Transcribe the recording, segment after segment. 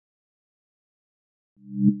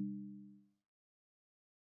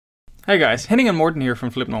Hey guys, Henning and Morten here from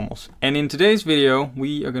Flip Normals, and in today's video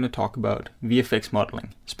we are going to talk about VFX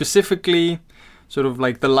modeling. Specifically, sort of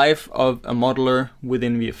like the life of a modeler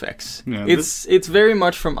within VFX. Yeah, it's very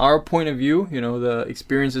much from our point of view, you know, the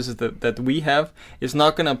experiences that we have. It's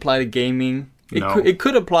not going to apply to gaming. It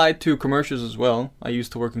could apply to commercials as well. I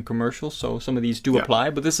used to work in commercials, so some of these do apply,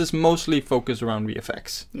 but this is mostly focused around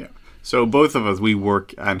VFX. Yeah. So both of us, we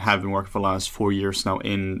work and have been working for the last 4 years now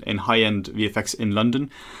in high-end VFX in London.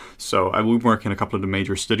 So we work in a couple of the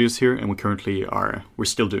major studios here, and we're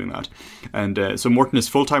still doing that. And so Morten is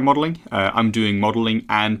full-time modeling. I'm doing modeling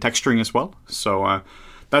and texturing as well. So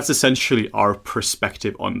that's essentially our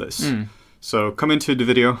perspective on this. So come into the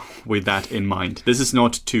video with that in mind. This is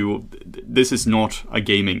not a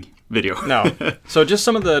gaming video. No. So just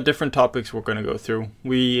some of the different topics we're going to go through.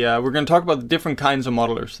 We're going to talk about the different kinds of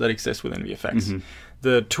modelers that exist within VFX.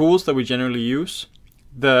 The tools that we generally use,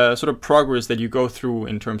 the sort of progress that you go through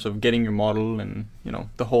in terms of getting your model and, you know,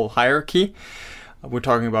 the whole hierarchy. We're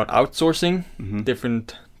talking about outsourcing,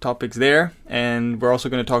 different topics there, and we're also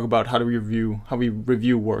going to talk about how we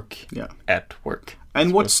review work at work.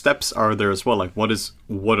 And what steps are there as well? Like what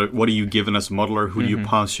are you given as a modeler? Who do you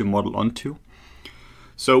pass your model on to?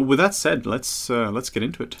 So with that said, let's get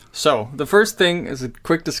into it. So the first thing is a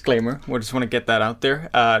quick disclaimer. We just want to get that out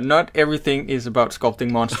there. Not everything is about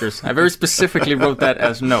sculpting monsters. I very specifically wrote that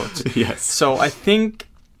as notes. Yes. So I think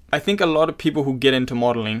a lot of people who get into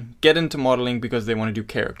modeling because they want to do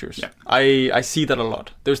characters. Yeah. I see that a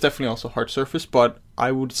lot. There's definitely also hard surface, but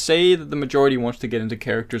I would say that the majority wants to get into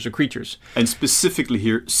characters or creatures. And specifically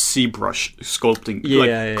here, ZBrush sculpting,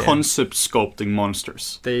 concept sculpting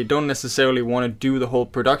monsters. They don't necessarily want to do the whole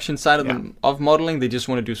production side of modeling. They just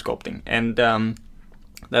want to do sculpting, and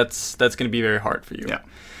that's going to be very hard for you. Yeah.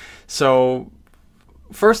 So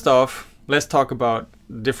first off, let's talk about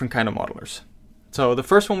different kind of modelers. So the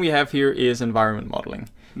first one we have here is environment modeling.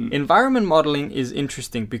 Environment modeling is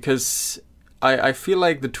interesting because I feel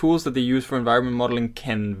like the tools that they use for environment modeling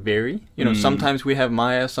can vary. You know, sometimes we have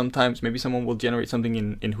Maya, sometimes maybe someone will generate something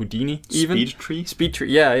in Houdini even. SpeedTree.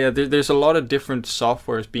 Yeah. There's a lot of different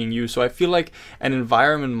softwares being used. So I feel like an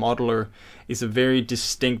environment modeler is a very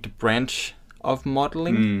distinct branch of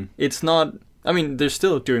modeling. It's not... I mean, they're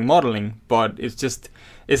still doing modeling, but it's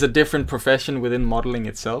a different profession within modeling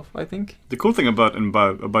itself, I think. The cool thing about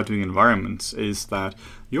doing environments is that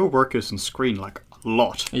your work is on screen like a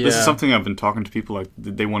lot. Yeah. This is something I've been talking to people like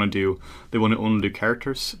they want to only do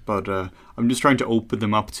characters, but I'm just trying to open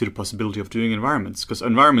them up to the possibility of doing environments, because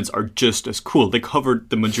environments are just as cool. They cover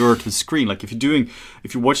the majority of the screen. Like if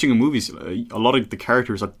you're watching a movie, a lot of the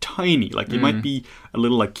characters are tiny. Like they might be a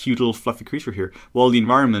little like cute little fluffy creature here, while the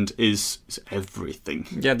environment is everything.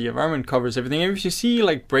 Yeah, the environment covers everything. If you see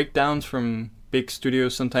like breakdowns from big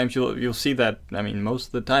studios, sometimes you'll see that. I mean, most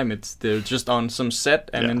of the time they're just on some set,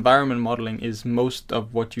 and environment modeling is most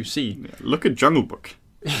of what you see. Yeah. Look at Jungle Book.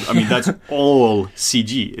 I mean, that's all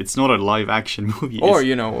CG. It's not a live action movie. Or,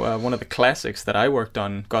 you know, one of the classics that I worked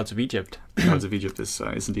on, Gods of Egypt. Gods of Egypt is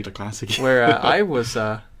indeed a classic. Where I was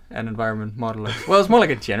an environment modeler. Well, it's more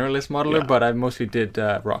like a generalist modeler, but I mostly did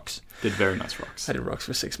rocks. Did very nice rocks. I did rocks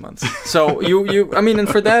for 6 months. So I mean, and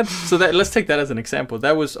for that, let's take that as an example.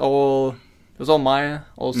 That was all Maya,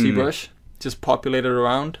 all ZBrush, just populated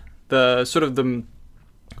around. The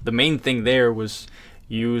main thing there was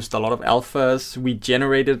used a lot of alphas. We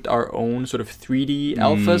generated our own sort of 3D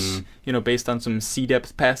alphas, you know, based on some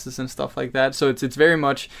C-depth passes and stuff like that. So it's very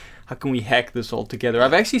much, how can we hack this all together?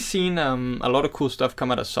 I've actually seen a lot of cool stuff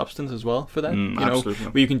come out of Substance as well for that. You know,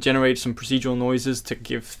 where you can generate some procedural noises to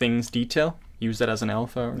give things detail. Use that as an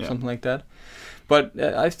alpha or something like that. But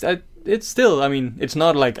it's still, I mean, it's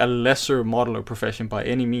not like a lesser modeler profession by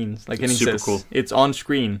any means. Like Henning says, cool. It's on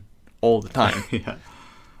screen all the time. Yeah.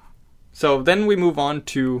 So then we move on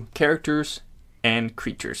to characters and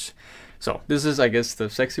creatures. So this is, I guess, the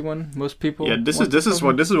sexy one. Most people. Yeah, this is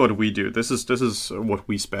what we do. This is what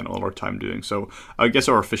we spend all our time doing. So I guess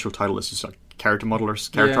our official title is just like character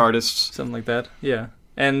modelers, character artists, something like that. Yeah,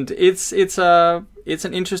 and it's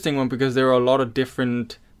an interesting one because there are a lot of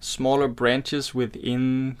different smaller branches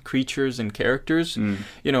within creatures and characters.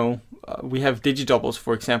 You know, we have digidoubles,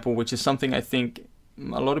 for example, which is something I think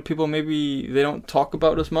a lot of people maybe they don't talk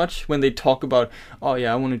about as much. When they talk about, oh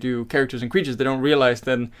yeah, I want to do characters and creatures, they don't realize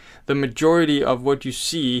that the majority of what you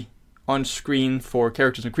see on screen for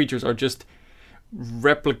characters and creatures are just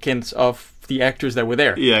replicants of the actors that were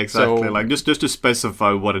there. Yeah, exactly. So, like just to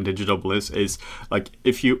specify what a digidouble is like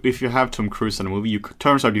if you have Tom Cruise in a movie,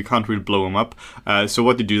 turns out you can't really blow him up. So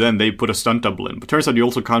what they do then? They put a stunt double in, but turns out you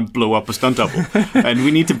also can't blow up a stunt double, and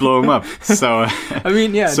we need to blow him up. So I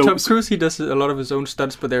mean, yeah, so, Tom Cruise, he does a lot of his own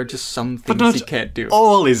stunts, but there are just some things he can't do.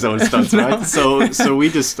 All his own stunts, no. Right? So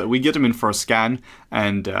we get him in for a scan,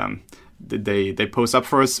 and they pose up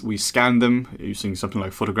for us. We scan them using something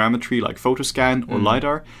like photogrammetry, like PhotoScan or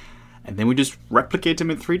LiDAR. And then we just replicate them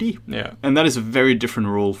in 3D. Yeah. And that is a very different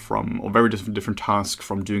role very different task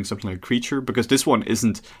from doing something like Creature, because this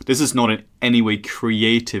is not in any way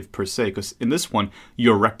creative per se, because in this one,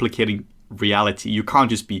 you're replicating reality. You can't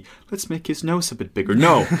just be, let's make his nose a bit bigger.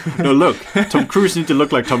 No, look, Tom Cruise needs to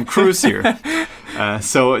look like Tom Cruise here.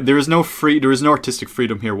 So there is no artistic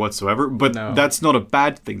freedom here whatsoever, but that's not a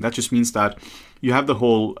bad thing. That just means that you have the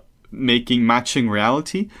whole matching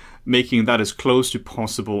reality, making that as close to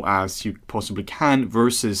possible as you possibly can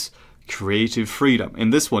versus creative freedom.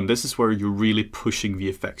 In this one, this is where you're really pushing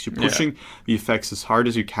VFX. You're pushing VFX as hard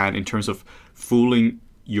as you can in terms of fooling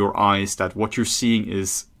your eyes that what you're seeing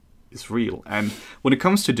is real. And when it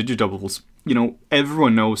comes to digidoubles,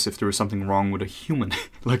 everyone knows if there is something wrong with a human.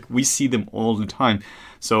 Like, we see them all the time.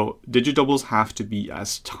 So digidoubles have to be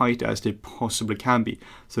as tight as they possibly can be.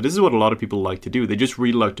 So this is what a lot of people like to do. They just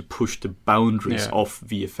really like to push the boundaries of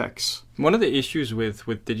VFX. One of the issues with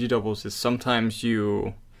digidoubles is sometimes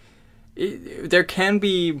there can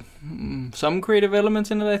be some creative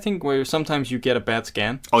elements in it, I think, where sometimes you get a bad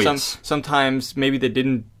scan. Yes. Sometimes maybe they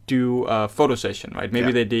didn't do a photo session, right?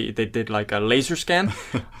 Maybe they did like a laser scan.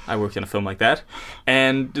 I worked in a film like that,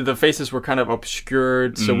 and the faces were kind of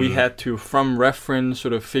obscured, so we had to, from reference,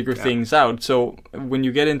 sort of figure things out. So when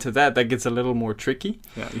you get into that gets a little more tricky.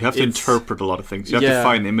 Yeah, you have to interpret a lot of things. You have to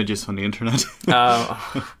find images on the internet.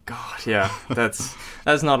 Oh God, yeah, that's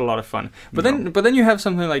not a lot of fun. But then you have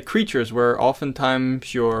something like Creatures, where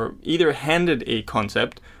oftentimes you're either handed a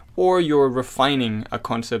concept, or you're refining a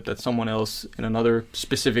concept that someone else in another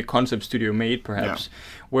specific concept studio made, perhaps,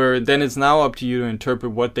 where then it's now up to you to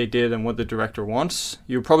interpret what they did and what the director wants.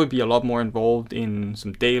 You'll probably be a lot more involved in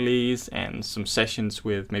some dailies and some sessions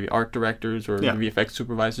with maybe art directors or VFX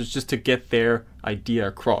supervisors just to get their idea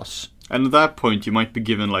across. And at that point, you might be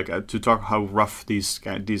given to talk how rough these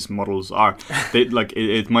models are.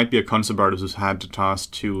 It might be a concept artist who's had the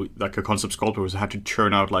task to, like a concept sculptor who's had to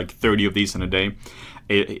churn out 30 of these in a day.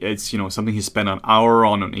 It's something he spent an hour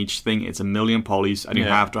on each thing. It's a million polys, and you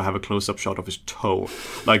have to have a close-up shot of his toe.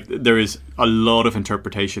 There is a lot of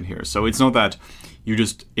interpretation here. So it's not that you're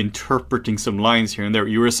just interpreting some lines here and there.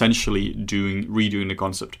 You're essentially redoing the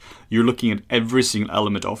concept. You're looking at every single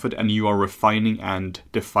element of it, and you are refining and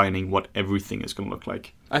defining what everything is going to look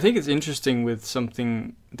like. I think it's interesting with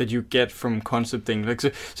something that you get from concepting.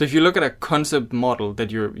 So if you look at a concept model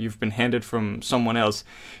that you've been handed from someone else,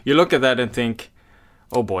 you look at that and think,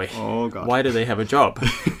 oh boy, God, why do they have a job?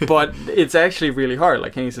 But it's actually really hard.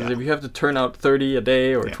 Like Henny says, if you have to turn out 30 a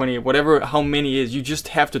day or 20, whatever, how many is, you just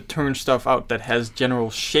have to turn stuff out that has general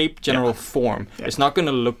shape, general form. Yeah. It's not going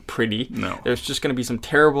to look pretty. No. There's just going to be some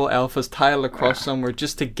terrible alphas tiled across somewhere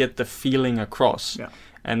just to get the feeling across. Yeah.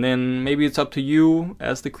 And then maybe it's up to you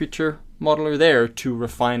as the creature modeler there to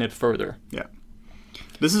refine it further. Yeah.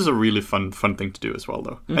 This is a really fun thing to do as well,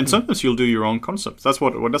 though. Mm-hmm. And sometimes you'll do your own concepts. That's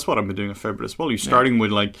what I've been doing a fair bit as well. You're starting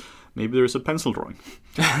with maybe there's a pencil drawing,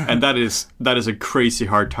 and that is a crazy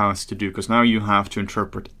hard task to do, because now you have to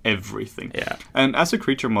interpret everything. Yeah. And as a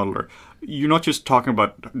creature modeler, you're not just talking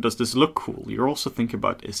about, does this look cool? You're also thinking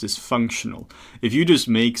about, is this functional? If you just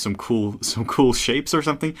make some cool shapes or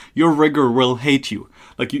something, your rigger will hate you.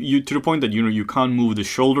 You to the point that you can't move the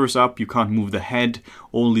shoulders up, you can't move the head,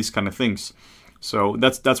 all these kind of things. So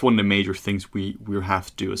that's one of the major things we have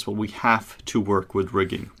to do as well. We have to work with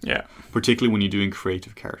rigging. Yeah. Particularly when you're doing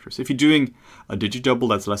creative characters. If you're doing a digidouble,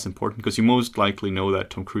 that's less important, because you most likely know that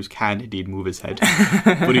Tom Cruise can indeed move his head.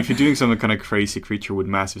 But if you're doing some kind of crazy creature with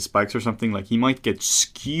massive spikes or something, he might get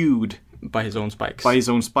skewed by his own spikes.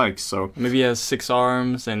 So maybe he has 6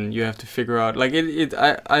 arms, and you have to figure out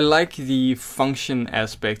I like the function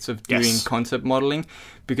aspects of doing concept modeling,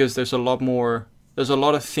 because there's a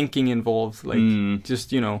lot of thinking involved,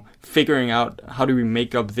 just figuring out how do we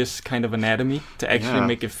make up this kind of anatomy to actually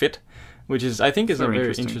make it fit, which is, I think, is a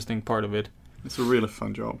very interesting part of it. It's a really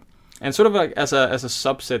fun job. And sort of as a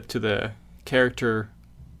subset to the character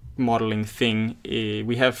modeling thing,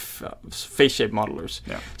 we have face shape modelers.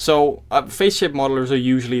 Yeah. So face shape modelers are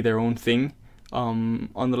usually their own thing. On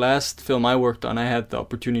the last film I worked on, I had the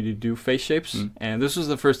opportunity to do face shapes, and this was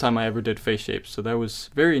the first time I ever did face shapes, so that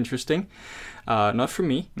was very interesting. Not for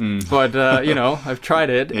me, but I've tried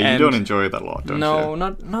it. Yeah, and you don't enjoy that a lot, don't you? No,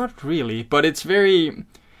 not really. But it's very.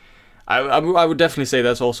 I would definitely say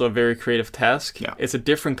that's also a very creative task. Yeah. It's a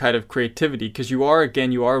different kind of creativity because you are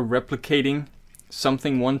replicating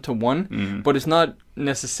something one-to-one, but it's not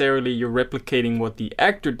necessarily you're replicating what the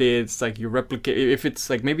actor did. It's like you replicate, if it's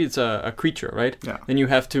like maybe it's a creature, right? Yeah. Then you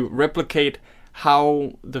have to replicate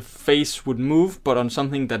how the face would move, but on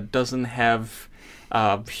something that doesn't have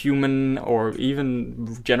human or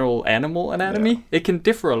even general animal anatomy. Yeah. It can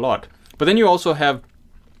differ a lot. But then you also have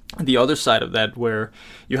the other side of that, where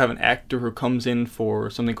you have an actor who comes in for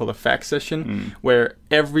something called a fact session, where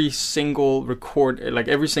every single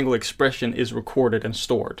expression is recorded and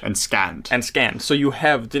stored and scanned. So you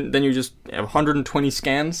have you just have 120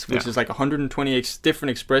 scans, which is like 120 different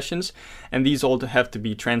expressions, and these all have to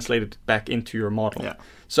be translated back into your model. Yeah.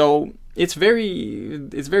 So it's very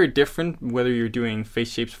different whether you're doing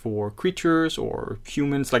face shapes for creatures or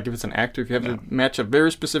humans. Like if it's an actor, if you have to match a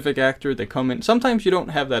very specific actor, they come in. Sometimes you don't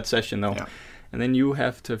have that session though. Yeah. And then you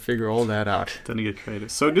have to figure all that out. Then you get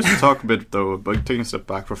creative. So just to talk a bit though about taking a step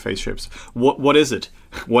back for face shapes. What is it?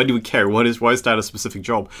 Why do we care? Why is that a specific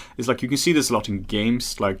job? It's like you can see this a lot in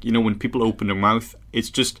games. Like, when people open their mouth, it's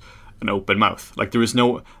just an open mouth. Like there is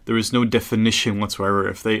no definition whatsoever.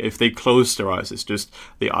 If they close their eyes, it's just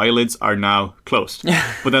the eyelids are now closed.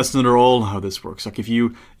 But that's not at all how this works. Like if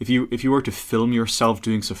you were to film yourself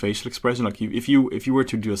doing some facial expression, like if you were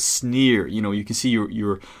to do a sneer, you can see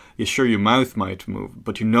your mouth might move,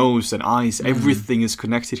 but your nose and eyes, everything is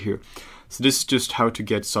connected here. So this is just how to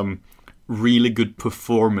get some really good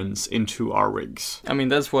performance into our rigs. I mean,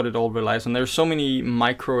 that's what it all relies on. There's so many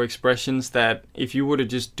micro expressions that if you were to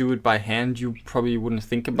just do it by hand, you probably wouldn't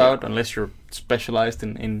think about unless you're specialized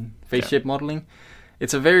in face shape modeling.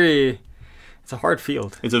 It's a hard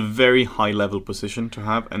field. It's a very high level position to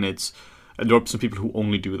have, and there are some people who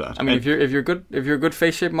only do that. I mean, if you're a good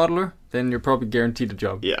face shape modeler, then you're probably guaranteed a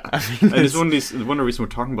job. Yeah, and it's one of the reasons we're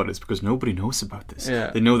talking about it is because nobody knows about this. Yeah.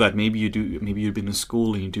 They know that maybe you've been in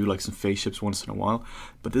school and you do like some face shapes once in a while,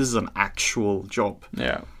 but this is an actual job.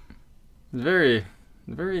 Yeah, very,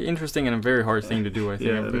 very interesting and a very hard thing to do. I think.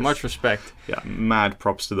 Yeah, much respect. Yeah, mad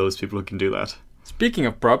props to those people who can do that. Speaking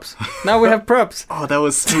of props, now we have props. Oh, that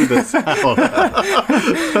was smooth as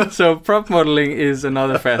hell. So prop modeling is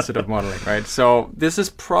another facet of modeling, right? So this is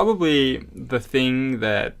probably the thing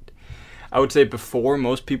that I would say before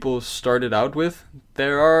most people started out with.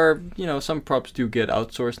 There are, some props do get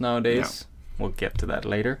outsourced nowadays. Yeah. We'll get to that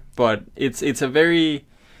later. But it's a very...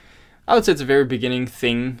 I would say it's a very beginner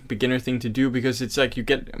thing to do, because it's like you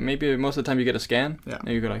get, maybe most of the time you get a scan, and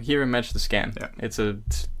you go like, here and match the scan. Yeah. It's a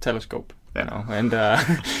telescope. Yeah. And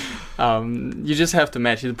you just have to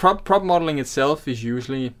match it. Prop modeling itself is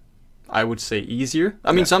usually, I would say, easier.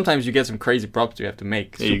 I mean, sometimes you get some crazy props you have to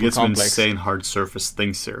make. Yeah, you get some insane hard surface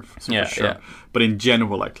things here. For sure. Yeah. But in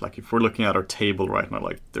general, like if we're looking at our table right now,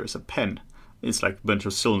 like there's a pen. It's like a bunch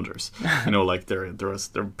of cylinders, like they're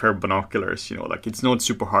a pair of binoculars, like it's not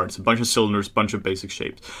super hard. It's a bunch of cylinders, bunch of basic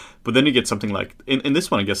shapes. But then you get something like, in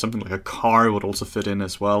this one, I guess something like a car would also fit in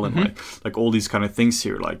as well. And like all these kind of things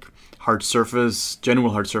here, like hard surface,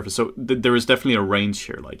 general hard surface. So there is definitely a range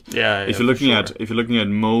here. Like if you're looking at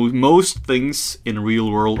most things in the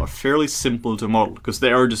real world are fairly simple to model, because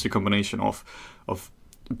they are just a combination of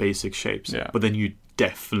basic shapes. Yeah. But then you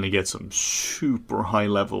definitely get some super high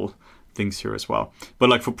level things here as well. But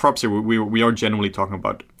like for props here, we are generally talking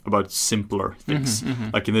about simpler things.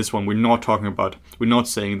 Like in this one, we're not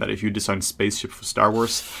saying that if you design spaceship for Star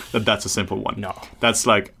Wars, that's a simple one. No. That's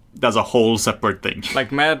a whole separate thing.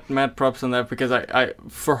 Like mad props on that, because I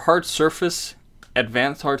for hard surface,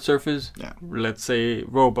 advanced hard surface, let's say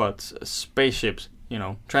robots, spaceships,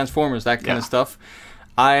 Transformers, that kind of stuff,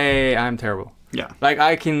 I'm terrible. Yeah, like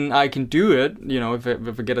I can do it.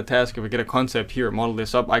 If I get a task, if I get a concept here, model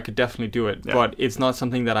this up, I could definitely do it. Yeah. But it's not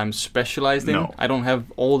something that I'm specialized in. No. I don't have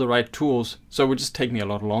all the right tools, so it would just take me a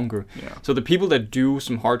lot longer. Yeah. So the people that do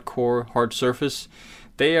some hardcore hard surface,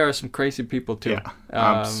 they are some crazy people too. Yeah,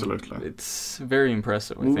 absolutely. It's very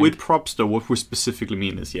impressive. I think. With props, though, what we specifically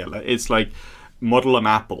mean is it's like model an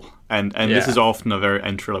apple, and this is often a very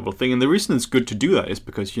entry level thing. And the reason it's good to do that is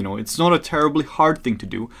because it's not a terribly hard thing to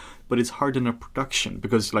do, but it's hard in a production,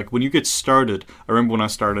 because like when you get started, I remember when I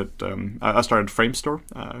started Framestore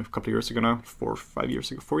a couple of years ago now, 4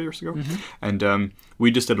 years ago, and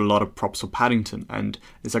we just did a lot of props for Paddington, and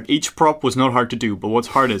it's like each prop was not hard to do, but what's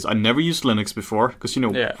hard is I never used Linux before, because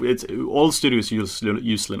it's all studios use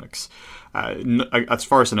Linux. As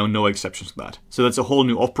far as I know, no exceptions to that. So that's a whole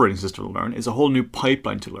new operating system to learn. It's a whole new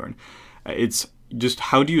pipeline to learn. It's just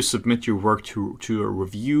how do you submit your work to a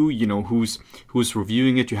review? You know, who's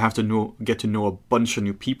reviewing it. You have to get to know a bunch of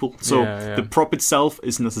new people. So the prop itself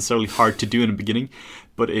isn't necessarily hard to do in the beginning,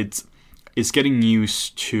 but it's getting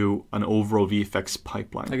used to an overall VFX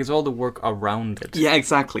pipeline. Like, it's all the work around it. Yeah,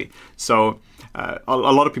 exactly. So a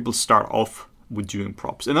lot of people start off with doing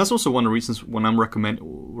props, and that's also one of the reasons when I'm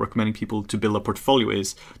recommending people to build a portfolio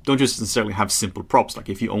is don't just necessarily have simple props. Like,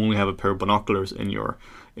 if you only have a pair of binoculars in your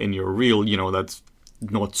reel, you know, that's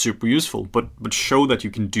not super useful. But show that you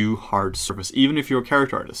can do hard surface, even if you're a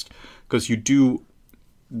character artist, because you do.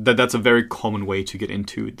 That's a very common way to get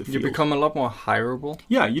into the field. You become a lot more hireable.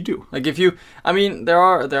 Yeah, you do. Like, if you, I mean, there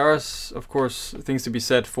are of course things to be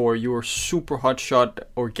said for your super hotshot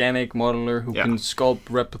organic modeler who can sculpt,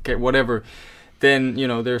 replicate, whatever. Then, you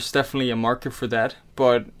know, there's definitely a market for that.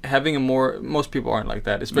 But having most people aren't like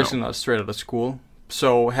that, especially not straight out of school.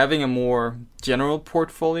 So having a more general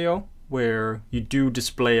portfolio where you do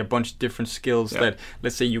display a bunch of different skills that,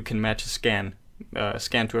 let's say, you can match a scan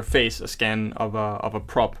to a face, a scan of a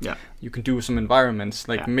prop. Yeah. You can do some environments,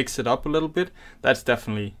 like mix it up a little bit. That's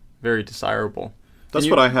definitely very desirable. That's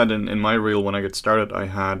what I had in my reel when I got started. I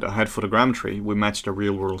had photogrammetry. We matched a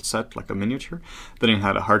real world set, like a miniature. Then I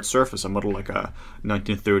had a hard surface. I modeled like a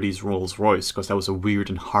 1930s Rolls Royce because that was a weird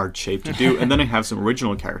and hard shape to do. And then I have some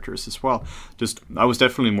original characters as well. I was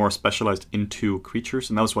definitely more specialized into creatures,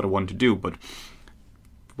 and that was what I wanted to do. But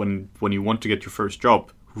when you want to get your first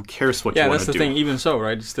job, who cares what you want to do? Yeah, that's the thing. Even so,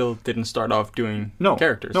 right? You still didn't start off doing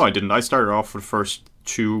characters. No, I didn't. I started off with the first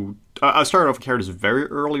two. I started off with characters very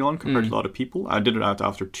early on compared to a lot of people. I did it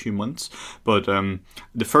after 2 months, but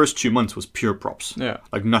the first 2 months was pure props. Yeah,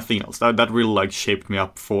 like nothing else. That really like shaped me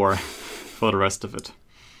up for the rest of it.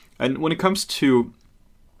 And when it comes to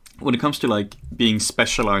like being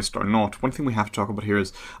specialized or not, one thing we have to talk about here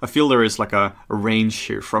is I feel there is like a range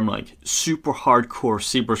here from like super hardcore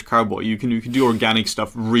ZBrush cowboy. You can do organic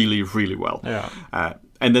stuff really, really well. Yeah.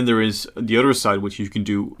 And then there is the other side, which you can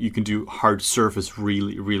do hard surface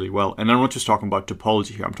really, really well. And I'm not just talking about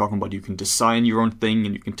topology here. I'm talking about you can design your own thing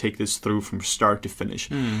and you can take this through from start to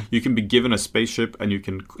finish. You can be given a spaceship and you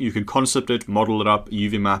can concept it, model it up,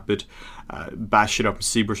 UV map it, bash it up in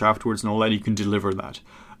ZBrush afterwards and all that. You can deliver that.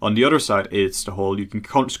 On the other side, it's the whole, you can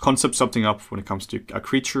concept something up when it comes to a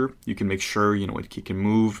creature. You can make sure, you know, it can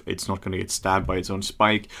move. It's not going to get stabbed by its own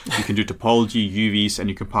spike. You can do topology, UVs, and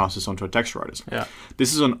you can pass this on to a texture artist. Yeah.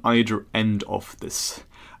 This is on either end of this.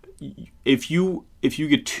 If you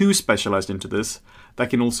get too specialized into this, that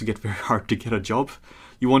can also get very hard to get a job.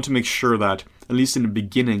 You want to make sure that, at least in the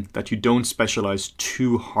beginning, that you don't specialize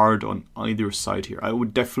too hard on either side here. I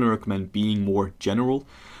would definitely recommend being more general,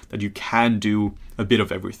 that you can do a bit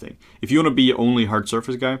of everything. If you want to be only hard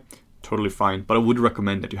surface guy, totally fine. But I would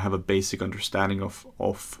recommend that you have a basic understanding of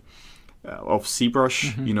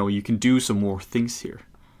ZBrush. You know, you can do some more things here.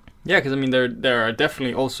 Yeah, because I mean, there are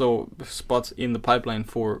definitely also spots in the pipeline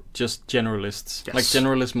for just generalists, like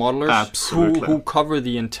generalist modelers who cover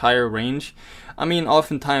the entire range. I mean,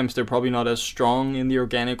 oftentimes they're probably not as strong in the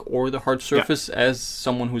organic or the hard surface as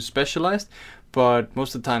someone who's specialized. But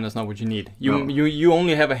most of the time, that's not what you need. You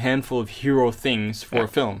only have a handful of hero things for a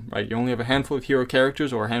film, right? You only have a handful of hero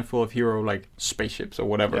characters or a handful of hero like spaceships or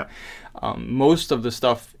whatever. Yeah. Most of the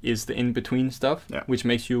stuff is the in-between stuff, which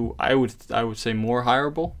makes you, I would say, more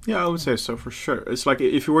hireable. Yeah, I would say so for sure. It's like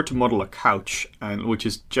if you were to model a couch, and which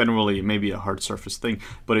is generally maybe a hard surface thing,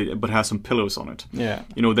 but it has some pillows on it. Yeah.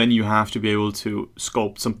 You know, then you have to be able to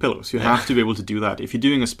sculpt some pillows. You have to be able to do that. If you're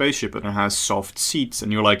doing a spaceship and it has soft seats,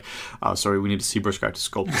 and you're like, oh, sorry, we need a ZBrush guy to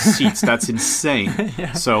sculpt the seats. That's insane.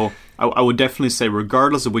 So I would definitely say,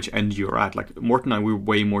 regardless of which end you're at, like Morten and I, we're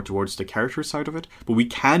way more towards the character side of it, but we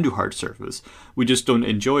can do hard surface. We just don't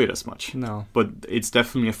enjoy it as much. No. But it's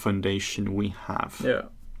definitely a foundation we have. Yeah.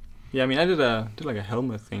 Yeah, I mean, I did like a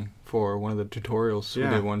helmet thing for one of the tutorials we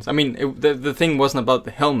did once. I mean, the thing wasn't about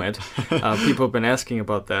the helmet. People have been asking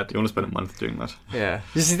about that. You want to spend a month doing that? Yeah.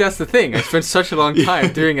 You see, that's the thing. I spent such a long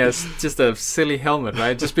time doing just a silly helmet,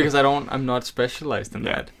 right? Just because I'm not specialized in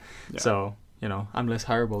that. Yeah. So, you know, I'm less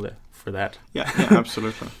hireable for that. Yeah,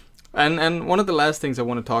 absolutely. And one of the last things I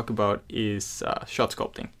want to talk about is shot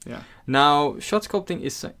sculpting. Yeah. Now, shot sculpting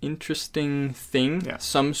is an interesting thing. Yeah.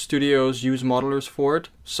 Some studios use modelers for it.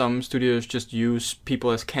 Some studios just use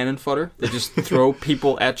people as cannon fodder. They just throw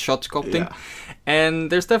people at shot sculpting. Yeah. And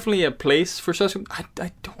there's definitely a place for shot sculpting.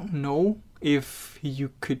 I don't know if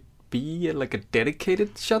you could be like a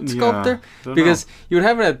dedicated shot sculptor, because you would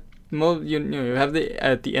have it at you have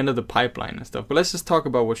at the end of the pipeline and stuff. But let's just talk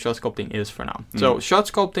about what shot sculpting is for now. So shot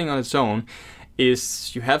sculpting on its own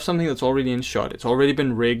is you have something that's already in shot. It's already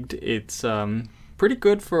been rigged. It's pretty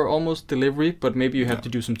good for almost delivery, but maybe you have to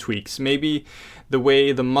do some tweaks. Maybe the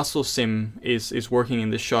way the muscle sim is working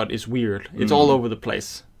in this shot is weird. It's all over the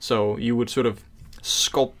place. So you would sort of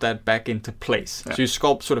sculpt that back into place. So you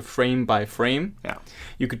sculpt sort of frame by frame. Yeah.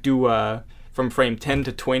 You could do from frame 10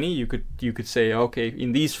 to 20, you could say, okay,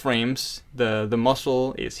 in these frames the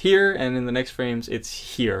muscle is here, and in the next frames it's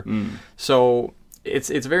here. So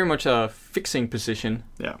it's very much a fixing position.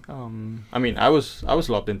 Yeah. I mean, I was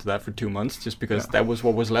lobbed into that for 2 months just because that was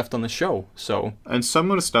what was left on the show. So and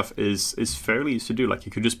some of the stuff is fairly easy to do. Like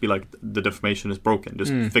you could just be like, the deformation is broken,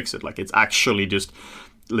 just fix it. Like it's actually just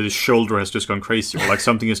the shoulder has just gone crazy, or like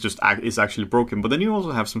something is actually broken. But then you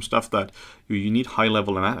also have some stuff that you need high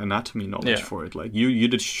level anatomy knowledge for it. Like you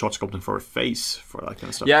did shot sculpting for a face, for that kind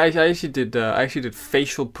of stuff. Yeah, I actually did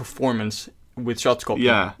facial performance with shot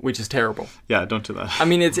sculpting, which is terrible. Yeah, don't do that. I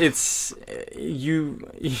mean, it's you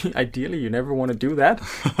ideally you never want to do that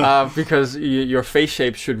because your face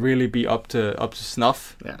shape should really be up to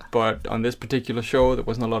snuff. Yeah. But on this particular show, there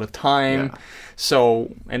wasn't a lot of time,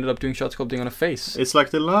 so ended up doing shot sculpting on a face. It's like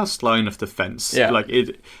the last line of defense. Yeah. Like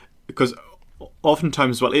because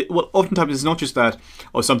oftentimes, oftentimes it's not just that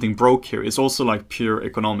something broke here. It's also like pure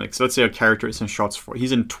economics. Let's say a character is in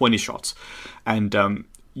he's in 20 shots, and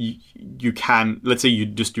you can, let's say you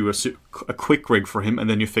just do a quick rig for him and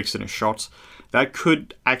then you fix it in shots. That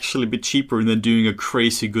could actually be cheaper than doing a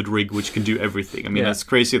crazy good rig which can do everything. I mean, as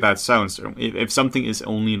crazy as that sounds, if something is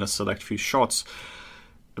only in a select few shots,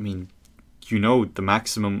 I mean, the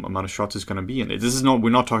maximum amount of shots is going to be in it. We're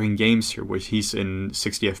not talking games here where he's in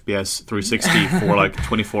 60 FPS 360 for like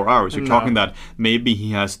 24 hours. You're talking that maybe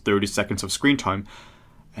he has 30 seconds of screen time,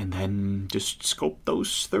 and then just sculpt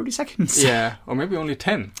those 30 seconds. Yeah, or maybe only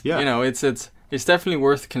 10. Yeah. It's definitely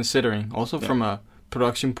worth considering. Also from a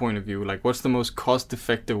production point of view, like what's the most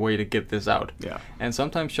cost-effective way to get this out? Yeah. And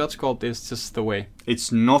sometimes shot sculpt is just the way. It's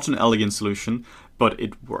not an elegant solution, but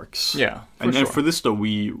it works. Yeah, and for this though,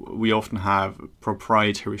 we often have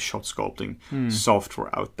proprietary shot sculpting software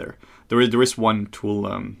out there. There is one tool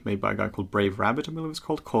made by a guy called Brave Rabbit, I believe it's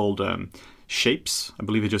called Shapes. I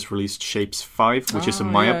believe he just released Shapes 5, which is a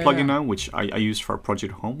Maya plugin now, which I used for a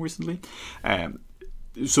project at home recently.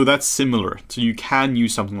 So that's similar. So you can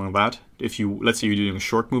use something like that. If let's say you're doing a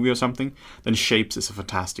short movie or something, then Shapes is a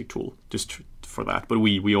fantastic tool just for that. But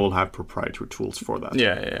we all have proprietary tools for that.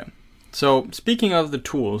 Yeah. So speaking of the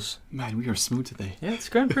tools, man, we are smooth today. Yeah, it's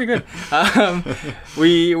going pretty good.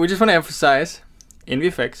 We just want to emphasize in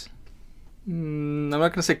VFX. I'm not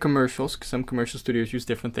going to say commercials, because some commercial studios use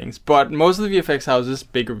different things, but most of the VFX houses,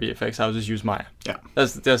 bigger VFX houses, use Maya. Yeah,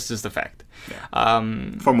 that's just a fact.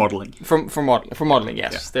 Yeah. For modeling. For modeling,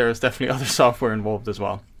 yes. Yeah. There is definitely other software involved as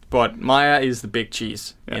well, but Maya is the big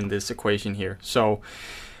cheese in this equation here. So,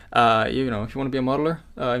 if you want to be a modeler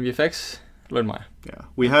in VFX, learn Maya. Yeah,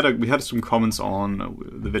 we had some comments on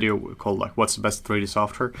the video called like "What's the best 3D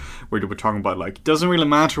software?" where they were talking about like it doesn't really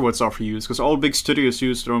matter what software you use because all big studios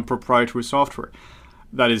use their own proprietary software.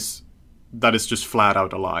 That is just flat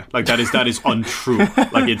out a lie. Like that is untrue.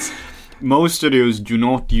 Like most studios do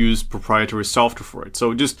not use proprietary software for it.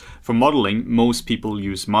 So just for modeling, most people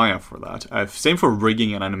use Maya for that. Same for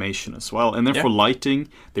rigging and animation as well. And then for lighting,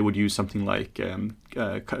 they would use something like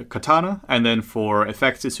Katana. And then for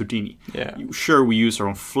effects, it's Houdini. Yeah. Sure, we use our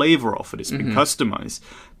own flavor of it. It's been customized.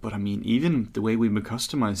 But I mean, even the way we've been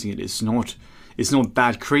customizing it is not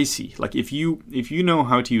that crazy. Like if you know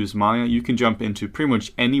how to use Maya, you can jump into pretty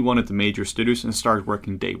much any one of the major studios and start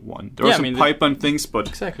working day one. There are some pipeline things,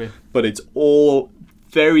 but it's all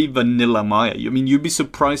very vanilla Maya. I mean, you'd be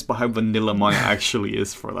surprised by how vanilla Maya actually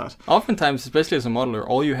is for that. Oftentimes, especially as a modeler,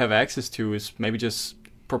 all you have access to is maybe just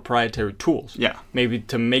proprietary tools. Yeah. Maybe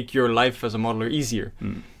to make your life as a modeler easier.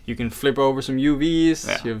 You can flip over some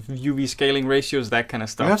UVs, you have UV scaling ratios, that kind of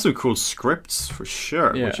stuff. We have some cool scripts for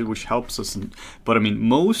sure, which helps us. But I mean,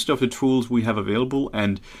 most of the tools we have available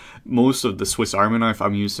and most of the Swiss Army knife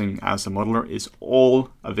I'm using as a modeler is all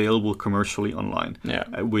available commercially online.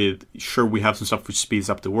 Yeah. We have some stuff which speeds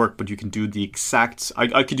up the work, but you can do the exact...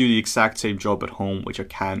 I could do the exact same job at home, which I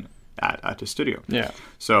can at the studio. Yeah.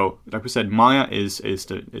 So, like we said, Maya is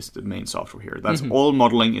the main software here. That's all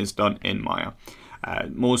modeling is done in Maya. I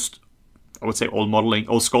would say all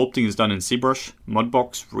sculpting is done in ZBrush.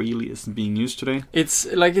 Mudbox really isn't being used today. It's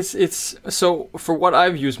so for what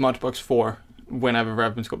I've used Mudbox for, whenever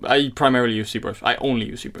I've been sculpting, I primarily use ZBrush. I only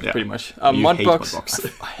use ZBrush pretty much.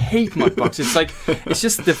 Mudbox. I hate Mudbox. It's like it's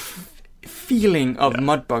just the feeling of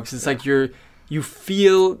Mudbox. It's like you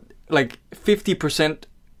feel like 50%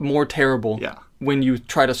 more terrible when you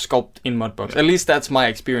try to sculpt in Mudbox. At least that's my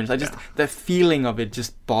experience. The feeling of it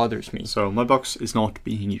just bothers me. So Mudbox is not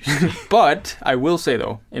being used. But I will say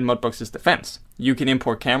though, in Mudbox's defense, you can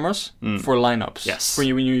import cameras for lineups. Yes. When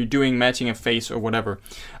you're doing matching a face or whatever.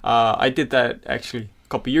 I did that actually a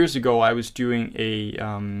couple years ago. I was doing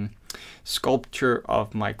a sculpture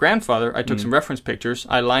of my grandfather. I took some reference pictures.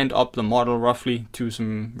 I lined up the model roughly to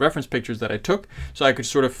some reference pictures that I took, so I could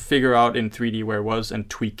sort of figure out in 3D where it was and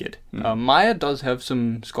tweak it. Maya does have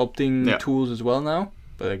some sculpting tools as well now,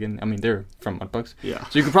 but again, I mean, they're from Mudbox. Yeah.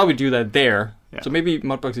 So you could probably do that there. Yeah. So maybe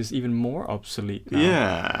Mudbox is even more obsolete now.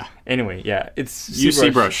 Yeah. Anyway, yeah, it's Use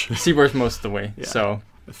ZBrush. ZBrush most of the way. Yeah. So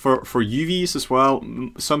for UVs as well,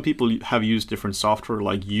 some people have used different software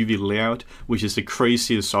like UV Layout, which is the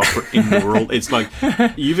craziest software in the world. It's like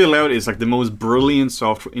UV Layout is like the most brilliant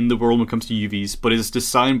software in the world when it comes to UVs, but it's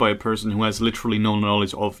designed by a person who has literally no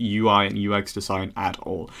knowledge of UI and UX design at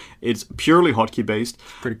all. It's purely hotkey based.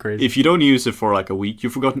 Pretty crazy. If you don't use it for like a week,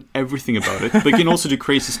 you've forgotten everything about it. But you can also do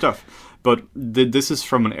crazy stuff. But this is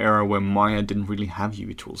from an era where Maya didn't really have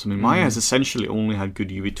UV tools. I mean, Maya has essentially only had good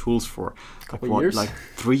UV tools for years? like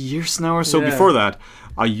 3 years now or so. Yeah. Before that,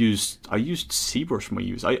 I used ZBrush for my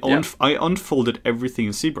use. I unfolded everything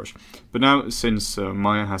in ZBrush. But now, since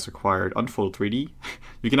Maya has acquired Unfold 3D,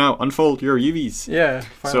 you can now unfold your UVs. Yeah,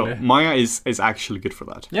 finally. So Maya is actually good for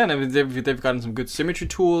that. Yeah, and they've gotten some good symmetry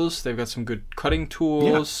tools. They've got some good cutting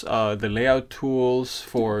tools. The layout tools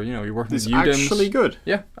for you're working with UDIMs. It's actually good.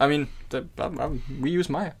 Yeah, I mean we use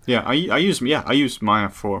Maya. Yeah, I use Maya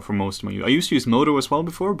for most of my use. I used to use Modo as well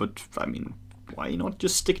before, but I mean, why not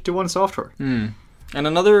just stick to one software? And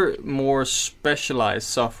another more specialized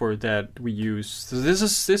software that we use, so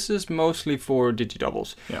this is mostly for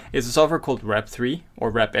digidoubles. Yeah. It's a software called Wrap3 or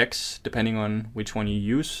Wrap-X, depending on which one you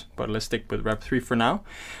use, but let's stick with Wrap3 for now.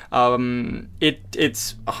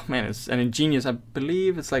 It's an ingenious, I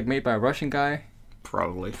believe it's like made by a Russian guy.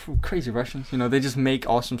 Probably. Crazy Russians, they just make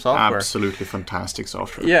awesome software. Absolutely fantastic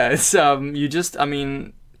software. Yeah, it's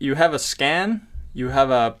you have a scan. You have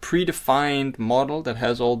a predefined model that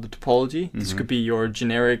has all the topology. This could be your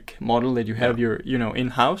generic model that you have your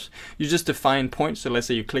in-house. You just define points. So let's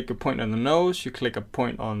say you click a point on the nose, you click a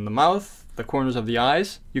point on the mouth, the corners of the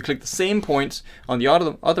eyes. You click the same points on the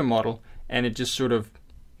other model, and it just sort of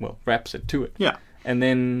wraps it to it. Yeah. And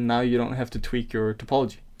then now you don't have to tweak your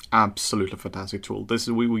topology. Absolutely fantastic tool.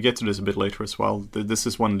 We get to this a bit later as well. This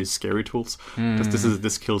is one of these scary tools.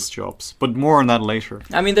 This kills jobs. But more on that later.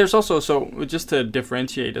 I mean, there's also, so just to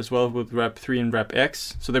differentiate as well with Wrap3 and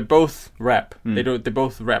Wrap-X. So they're both wrap. They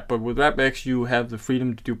both wrap. But with Wrap-X, you have the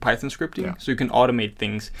freedom to do Python scripting, so you can automate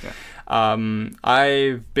things. Yeah.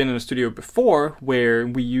 I've been in a studio before where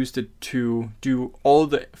we used it to do all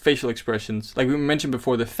the facial expressions. Like we mentioned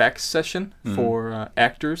before, the fax session for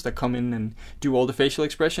actors that come in and do all the facial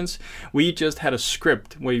expressions. We just had a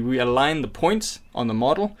script where we aligned the points on the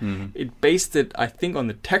model. It based it, I think, on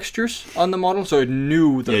the textures on the model, so it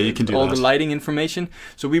knew all the lighting information.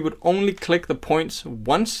 So we would only click the points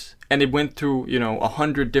once, and it went through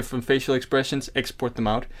 100 different facial expressions, export them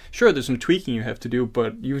out. Sure, there's some tweaking you have to do,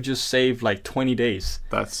 but you just save like 20 days.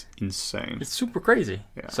 That's insane. It's super crazy.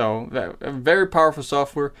 Yeah. So a very powerful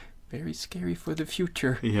software. Very scary for the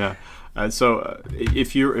future. Yeah, and so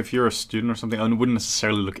if you're a student or something, I wouldn't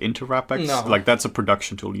necessarily look into Wrap-X. No. Like that's a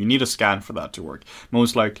production tool. You need a scan for that to work.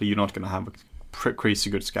 Most likely, you're not going to have a crazy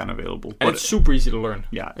good scan available. And it's super easy to learn.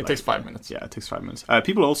 Yeah, it takes 5 minutes. Yeah, it takes 5 minutes.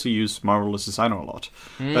 People also use Marvelous Designer a lot.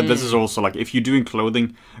 This is also like if you're doing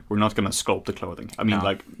clothing, we're not going to sculpt the clothing. I mean,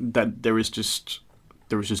 like that. There is just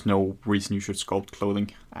no reason you should sculpt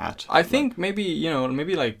clothing at. I think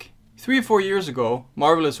maybe like 3 or 4 years ago,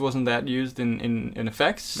 Marvelous wasn't that used in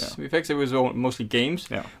effects. Yeah. Effects, it was mostly games.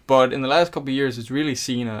 Yeah. But in the last couple of years, it's really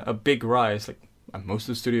seen a big rise. Like most of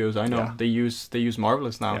the studios I know, they use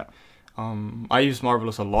Marvelous now. Yeah. I used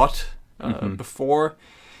Marvelous a lot before.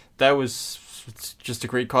 It's just a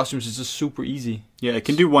great costume. It's just super easy. Yeah, it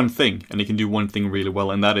can do one thing, and it can do one thing really well,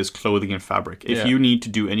 and that is clothing and fabric. If you need to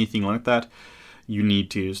do anything like that, you need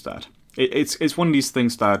to use that. It's one of these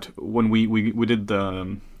things that when we did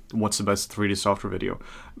the What's the Best 3D Software video,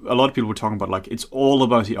 a lot of people were talking about like it's all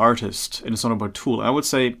about the artist and it's not about tool. I would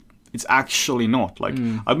say it's actually not. Like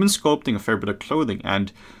I've been sculpting a fair bit of clothing,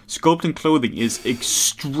 and sculpting clothing is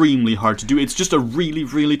extremely hard to do. It's just a really,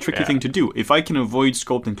 really tricky thing to do. If I can avoid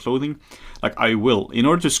sculpting clothing, like I will. In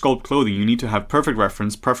order to sculpt clothing, you need to have perfect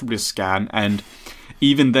reference, preferably a scan, and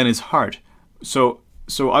even then it's hard. So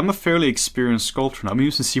I'm a fairly experienced sculptor now. I've been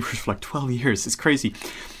using ZBrush for like 12 years. It's crazy.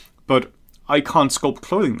 But I can't sculpt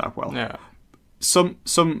clothing that well. Yeah. some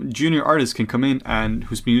junior artist can come in and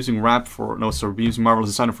who's been using been using Marvelous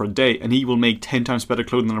Designer for a day, and he will make 10 times better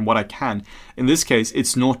clothing than what I can. In this case,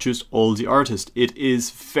 it's not just all the artist; it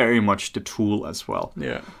is very much the tool as well.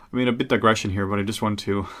 Yeah. I mean, a bit digression here, but I just want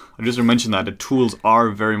to mention that the tools are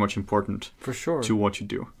very much important for sure to what you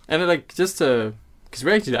do. And like just to.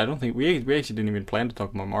 Because I don't think we actually didn't even plan to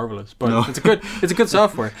talk about Marvelous, but no. it's a good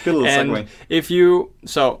software. Good little and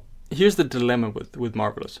segue. Here's the dilemma with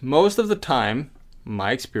Marvelous. Most of the time,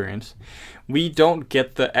 my experience, we don't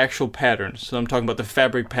get the actual patterns. So I'm talking about the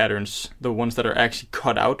fabric patterns, the ones that are actually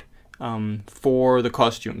cut out for the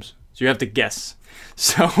costumes. So you have to guess.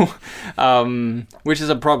 So, which is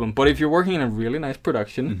a problem. But if you're working in a really nice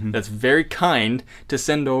production that's very kind to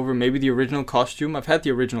send over maybe the original costume. I've had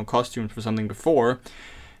the original costume for something before.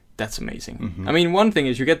 That's amazing. I mean, one thing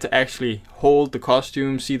is you get to actually hold the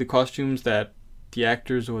costume, see the costumes that the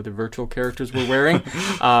actors or the virtual characters were wearing.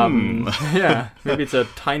 Yeah, maybe it's a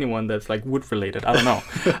tiny one that's like wood related. I don't know.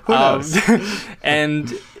 Who knows?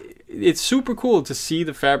 And it's super cool to see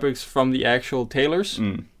the fabrics from the actual tailors.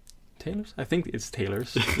 Tailors? I think it's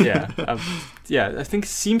tailors. Yeah. I think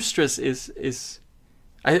seamstress is.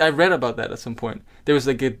 I read about that at some point. There was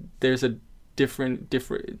like there's a different.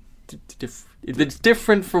 It's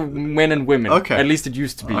different for men and women. Okay. At least it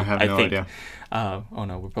used to be. I have no idea. Oh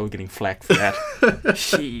no, we're probably getting flack for that.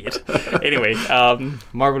 Shit. Anyway,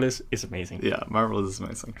 Marvelous is amazing. Yeah, Marvelous is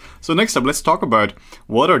amazing. So next up, let's talk about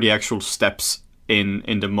what are the actual steps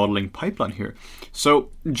in the modeling pipeline here. So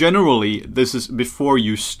generally, this is before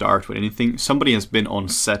you start with anything. Somebody has been on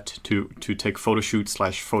set to take photo shoots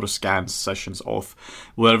 / photo scans sessions of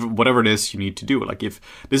whatever it is you need to do. Like if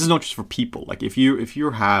this is not just for people. Like if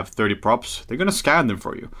you have 30 props, they're gonna scan them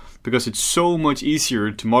for you because it's so much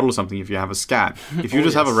easier to model something if you have a scan. If you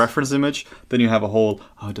just have a reference image, then you have a whole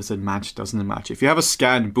does it match? Doesn't it match? If you have a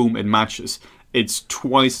scan, boom, it matches. It's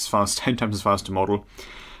twice as fast, 10 times as fast to model.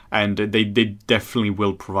 And they definitely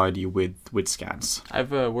will provide you with scans.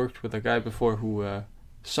 I've worked with a guy before who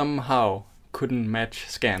somehow couldn't match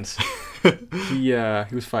scans. He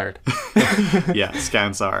was fired. Yeah,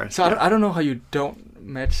 scans are. So I don't know how you don't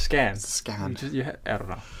match scans. Scan. I don't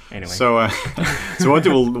know. Anyway. So what they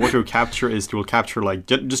will capture is they will capture like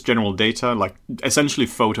just general data, like essentially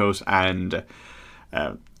photos and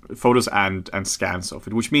scans of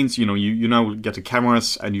it, which means you now get the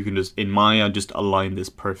cameras and you can just in Maya just align this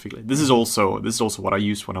perfectly. This is also what I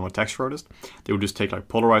use when I'm a texture artist. They will just take like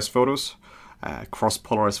polarized photos, cross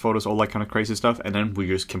polarized photos, all that kind of crazy stuff, and then we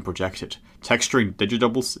just can project it. Texturing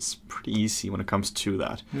digidoubles is pretty easy when it comes to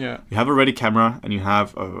that. Yeah, you have a ready camera and you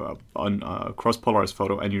have a cross polarized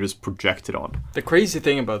photo and you just project it on. The crazy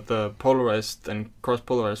thing about the polarized and cross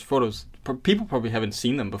polarized photos, people probably haven't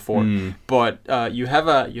seen them before, but you have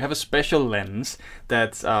a special lens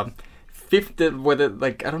that's I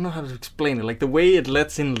don't know how to explain it. Like the way it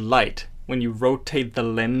lets in light when you rotate the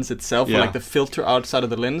lens itself, or like the filter outside of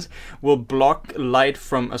the lens will block light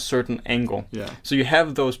from a certain angle. Yeah. So you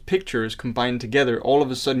have those pictures combined together. All of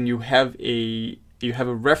a sudden, you have a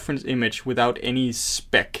reference image without any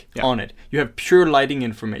speck on it. You have pure lighting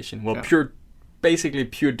information. Well, basically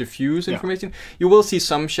pure diffuse information. You will see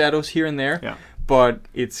some shadows here and there, but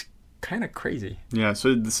it's kind of crazy. Yeah,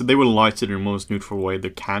 so they will light it in the most neutral way they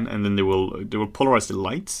can, and then they will polarize the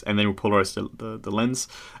lights, and then will polarize the lens,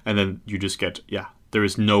 and then you just get there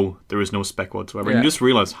is no speck whatsoever. And you just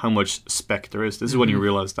realize how much speck there is. This is when you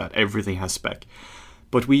realize that everything has speck.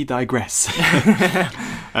 But we digress.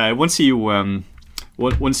 Once you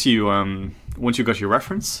got your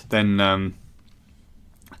reference, then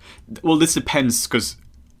well, this depends, because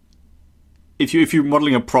if you're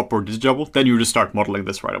modeling a prop or digidouble, then you just start modeling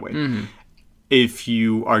this right away. If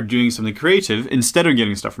you are doing something creative, instead of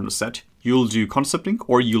getting stuff from the set, you'll do concepting,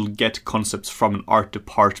 or you'll get concepts from an art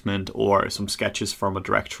department or some sketches from a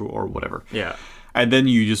director or whatever. Yeah. And then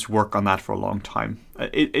you just work on that for a long time.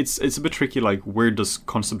 It's a bit tricky, like where does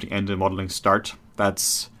concepting end and modeling start? That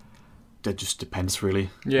just depends,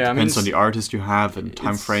 really. Yeah, it depends on the artist you have and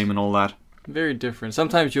time frame and all that. Very different.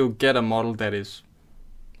 Sometimes you'll get a model that is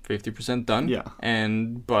 50% done. Yeah.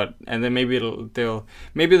 And then maybe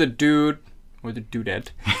the dude or the dudette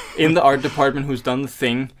in the art department who's done the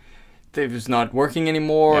thing, it's not working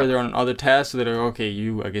anymore, or they're on other tasks, so they're like, okay,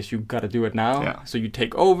 I guess you gotta do it now. Yeah. So you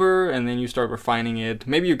take over and then you start refining it.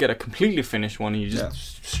 Maybe you get a completely finished one and you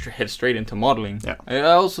just head straight into modeling. Yeah.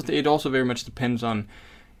 It also very much depends on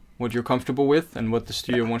what you're comfortable with and what the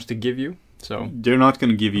studio wants to give you. So they're not going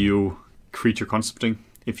to give you creature concepting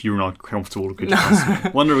if you're not comfortable with creature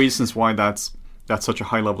concepting. One of the reasons why that's such a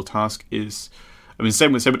high level task is I mean,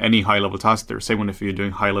 same with any high-level task there. Same when if you're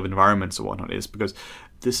doing high-level environments or whatnot, is because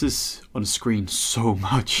this is on screen so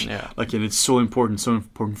much. Yeah. Like, and it's so important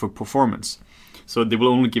for performance. So they will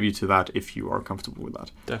only give you to that if you are comfortable with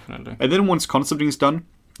that. Definitely. And then once concepting is done,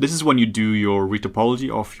 this is when you do your retopology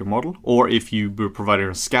of your model. Or if you were provided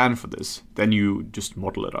a scan for this, then you just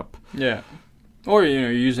model it up. Yeah. Or you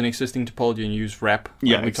use an existing topology and use wrap,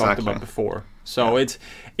 like we talked about before. So it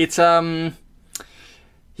very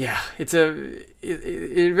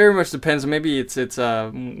much depends. Maybe it's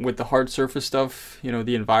with the hard surface stuff,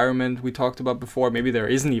 the environment we talked about before. Maybe there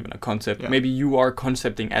isn't even a concept. Maybe you are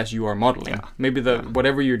concepting as you are modeling. Maybe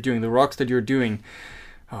whatever you're doing, the rocks that you're doing,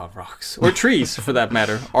 rocks or trees for that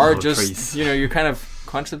matter, are just trees. You're kind of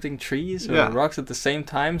concepting trees or rocks at the same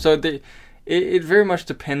time. So it very much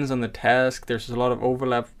depends on the task. There's a lot of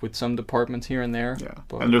overlap with some departments here and there. Yeah,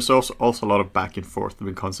 and there's also a lot of back and forth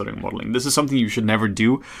between concepting and modeling. This is something you should never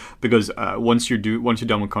do, because once you're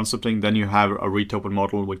done with concepting, then you have a retopen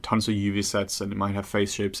model with tons of UV sets, and it might have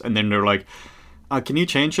face shapes, and then they're like, "Can you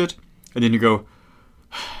change it?" And then you go,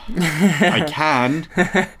 "I can."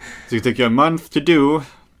 So it take you a month to do.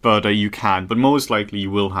 But you can. But most likely you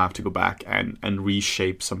will have to go back and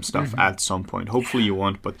reshape some stuff at some point. Hopefully you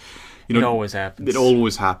won't, but it always happens. It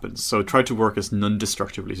always happens. So try to work as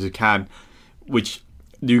non-destructively as you can, which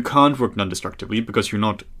you can't work non-destructively because you're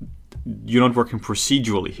not working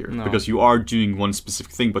procedurally here, because you are doing one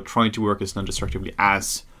specific thing, but trying to work as non-destructively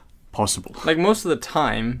as possible. Like most of the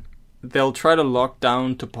time, they'll try to lock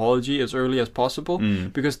down topology as early as possible,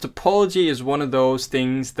 because topology is one of those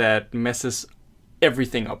things that messes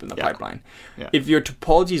everything up in the pipeline. Yeah. If your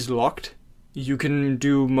topology is locked, you can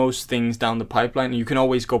do most things down the pipeline, and you can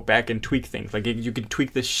always go back and tweak things. Like you can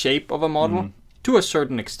tweak the shape of a model to a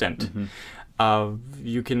certain extent.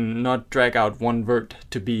 You can not drag out one vert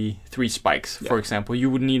to be 3 spikes, for example.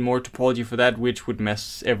 You would need more topology for that, which would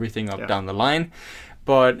mess everything up down the line.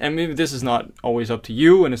 But maybe this is not always up to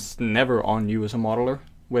you, and it's never on you as a modeler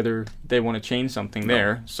whether they want to change something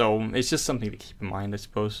there. So it's just something to keep in mind, I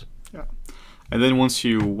suppose. Yeah. And then once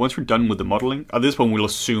you're done with the modeling, at this point we'll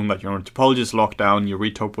assume that your topology is locked down, your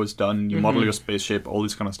retopo is done, you model your space shape, all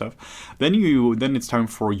this kind of stuff. Then it's time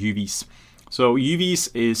for UVs. So UVs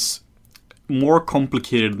is more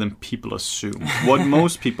complicated than people assume. What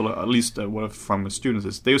most people, at least what from the students,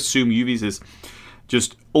 is they assume UVs is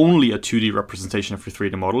just only a 2D representation of your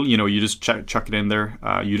 3D model. You just chuck it in there.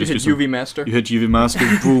 You hit UV master. You hit UV master,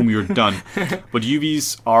 boom, you're done. But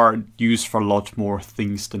UVs are used for a lot more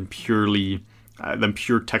things than pure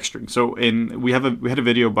texturing. So we had a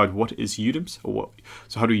video about what is UDIMs,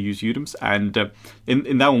 so how do you use UDIMs, and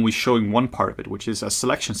in that one we're showing one part of it, which is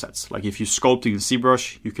selection sets. Like if you're sculpting in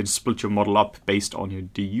ZBrush, you can split your model up based on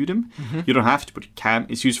the UDIM. You don't have to, but you can.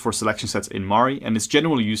 It's used for selection sets in Mari, and it's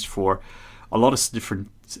generally used for a lot of different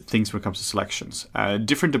things when it comes to selections.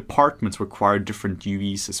 Different departments require different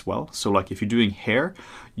UVs as well. So like if you're doing hair,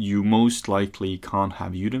 you most likely can't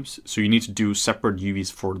have UDIMs. So you need to do separate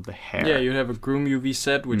UVs for the hair. Yeah, you have a groom UV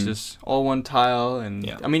set, which is all one tile. And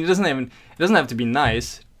I mean, it doesn't have to be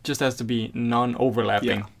nice. It just has to be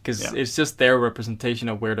non-overlapping, because it's just their representation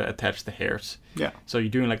of where to attach the hairs. Yeah. So you're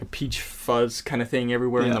doing like a peach fuzz kind of thing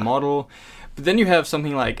everywhere in the model. But then you have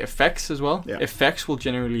something like effects as well. Yeah. Effects will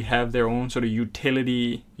generally have their own sort of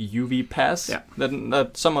utility UV pass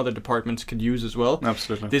that some other departments could use as well.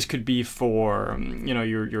 Absolutely. This could be for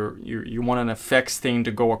you want an effects thing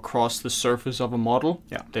to go across the surface of a model.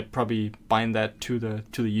 Yeah. They'd probably bind that to the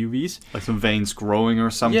UVs. Like some veins growing or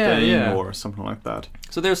something, or something like that.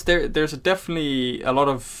 So there's definitely a lot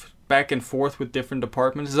of back and forth with different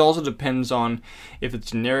departments. It also depends on if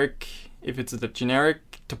it's generic. If it's the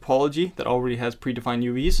generic topology that already has predefined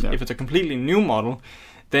UVs, if it's a completely new model,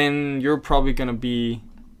 then you're probably going to be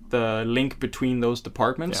the link between those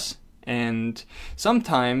departments. And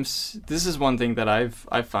sometimes, this is one thing that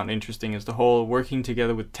I've found interesting, is the whole working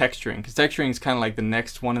together with texturing. Because texturing is kind of like the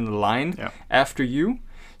next one in the line after you.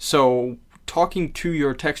 So talking to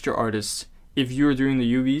your texture artists, if you're doing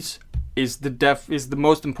the UVs, is the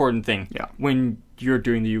most important thing when you're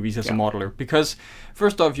doing the UVs as a modeler, because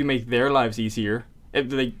first off, you make their lives easier.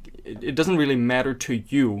 It doesn't really matter to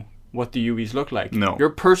you what the UVs look like. No. Your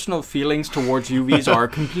personal feelings towards UVs are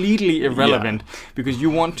completely irrelevant, because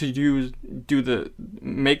you want to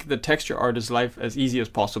make the texture artist's life as easy as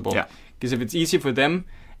possible. Because if it's easy for them,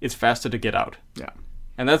 it's faster to get out.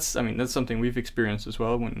 And that's something we've experienced as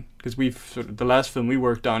well, because the last film we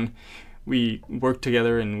worked on, we worked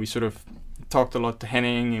together and we sort of talked a lot to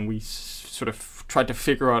Henning, and we sort of tried to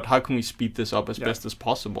figure out how can we speed this up as best as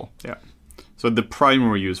possible. Yeah. So the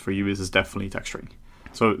primary use for UVs is definitely texturing.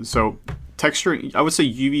 So texturing, I would say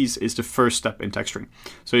UVs is the first step in texturing.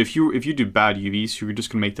 So if you do bad UVs, you're just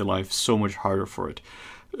gonna make the life so much harder for it.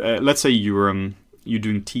 Let's say you're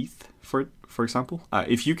doing teeth for it, for example.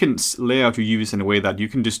 If you can lay out your UVs in a way that you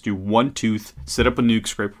can just do one tooth, set up a nuke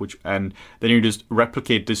script, and then you just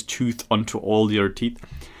replicate this tooth onto all the other teeth,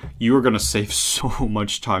 you are gonna save so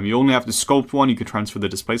much time. You only have to sculpt one. You can transfer the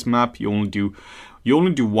displacement map. You only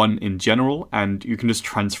do one in general, and you can just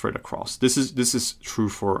transfer it across. This is true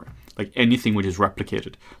for like anything which is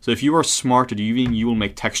replicated. So if you are smart at UVing, you will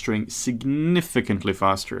make texturing significantly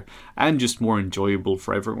faster and just more enjoyable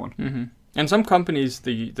for everyone. Mm-hmm. And some companies,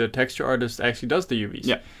 the texture artist actually does the UVs.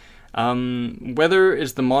 Yeah. Whether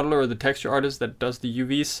it's the modeler or the texture artist that does the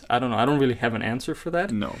UVs, I don't know. I don't really have an answer for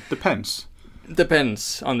that. No, depends.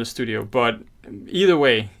 Depends on the studio, but either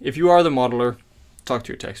way, if you are the modeler, talk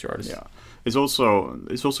to your texture artist. Yeah. It's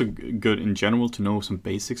also good in general to know some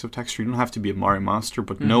basics of texturing. You don't have to be a Mari master,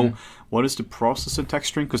 but know what is the process in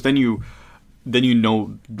texturing, because then you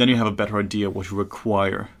have a better idea what you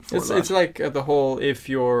require for that. It's like the whole, if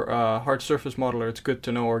you're a hard surface modeler, it's good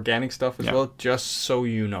to know organic stuff as well, just so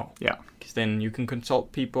you know. Yeah. Because then you can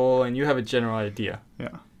consult people and you have a general idea.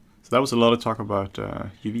 Yeah. So that was a lot of talk about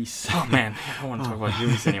UVs. Oh man, I don't want to talk about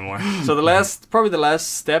UVs anymore. So probably the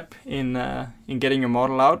last step in getting your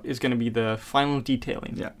model out is going to be the final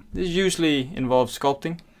detailing. Yeah. This usually involves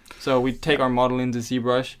sculpting. So we take our model into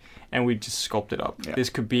ZBrush and we just sculpt it up. Yeah. This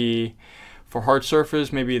could be for hard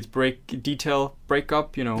surface, maybe it's detail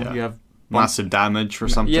breakup. You have massive damage or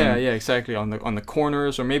something. Yeah, exactly, on the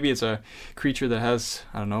corners, or maybe it's a creature that has,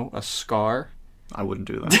 I don't know, a scar. I wouldn't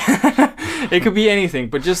do that. It could be anything,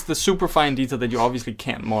 but just the super fine detail that you obviously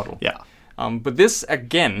can't model. Yeah. But this,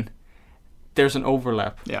 again, there's an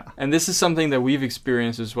overlap. Yeah. And this is something that we've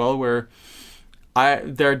experienced as well, where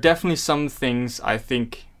there are definitely some things, I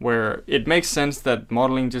think, where it makes sense that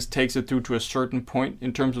modeling just takes it through to a certain point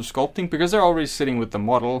in terms of sculpting, because they're already sitting with the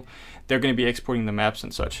model. They're going to be exporting the maps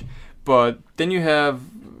and such. But then you have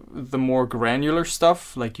the more granular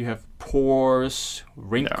stuff, like you have pores,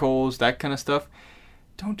 wrinkles, that kind of stuff.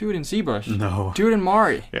 Don't do it in ZBrush. No. Do it in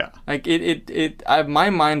Mari. Yeah. Like my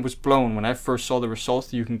mind was blown when I first saw the results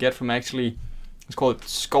that you can get from actually, let's call it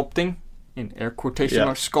sculpting, in air quotation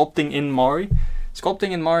marks, sculpting in Mari.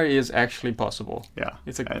 Sculpting in Mari is actually possible. Yeah.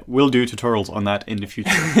 We'll do tutorials on that in the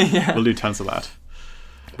future. Yeah. We'll do tons of that.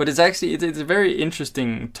 But it's actually, it's a very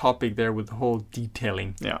interesting topic there with the whole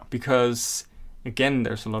detailing. Yeah. Because, again,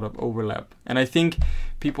 there's a lot of overlap. And I think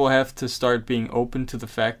people have to start being open to the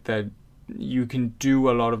fact that you can do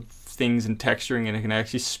a lot of things in texturing and it can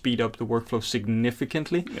actually speed up the workflow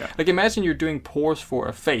significantly. Yeah. Like, imagine you're doing pores for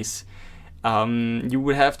a face. You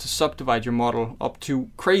would have to subdivide your model up to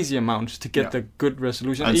crazy amounts to get the good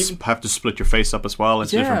resolution. And have to split your face up as well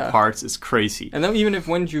into different parts. It's crazy. And then even if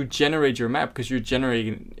when you generate your map, because you're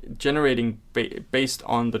generating based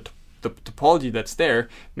on the topology that's there,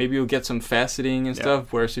 maybe you'll get some faceting and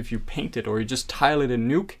stuff, whereas if you paint it or you just tile it in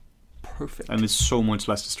Nuke, perfect. And it's so much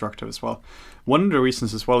less destructive as well. One of the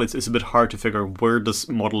reasons as well, it's a bit hard to figure where does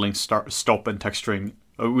modeling stop and texturing.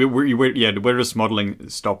 Where does modeling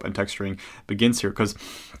stop and texturing begins here? Because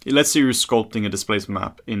let's say you're sculpting a displacement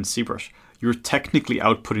map in ZBrush. You're technically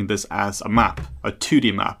outputting this as a map, a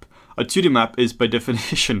 2D map. A 2D map is by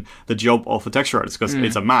definition the job of a texture artist because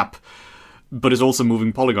it's a map, but it's also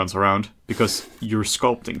moving polygons around because you're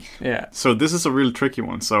sculpting. Yeah. So this is a really tricky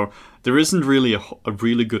one. So there isn't really a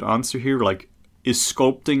really good answer here. Like, is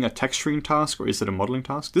sculpting a texturing task or is it a modeling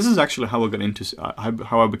task? This is actually how I got into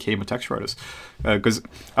how I became a texture artist, because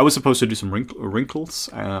I was supposed to do some wrinkles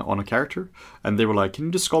on a character, and they were like, "Can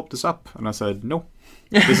you just sculpt this up?" And I said, "No,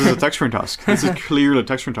 this is a texturing task. This is clearly a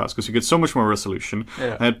texturing task because you get so much more resolution."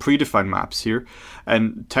 Yeah. I had predefined maps here,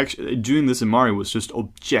 and doing this in Mari was just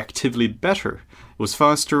objectively better. It was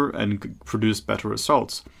faster and produced better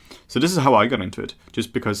results. So this is how I got into it,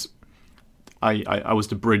 just because I was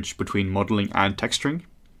the bridge between modeling and texturing.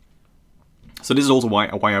 So this is also why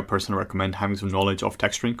I personally recommend having some knowledge of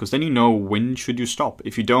texturing, because then you know when should you stop.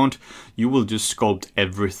 If you don't, you will just sculpt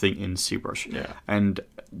everything in ZBrush. Yeah. And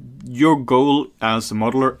your goal as a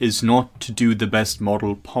modeler is not to do the best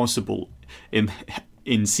model possible in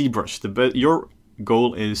ZBrush. Your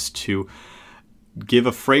goal is to give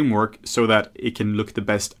a framework so that it can look the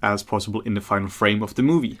best as possible in the final frame of the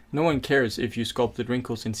movie. No one cares if you sculpted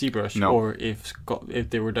wrinkles in ZBrush or if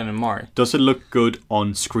they were done in Mari. Does it look good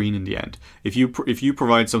on screen in the end? If you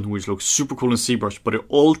provide something which looks super cool in ZBrush, but it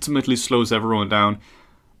ultimately slows everyone down,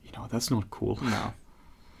 that's not cool. No.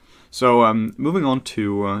 So moving on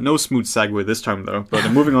to no smooth segue this time though, but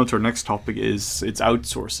moving on to our next topic it's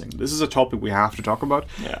outsourcing. This is a topic we have to talk about,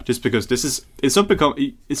 just because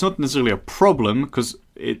it's not necessarily a problem because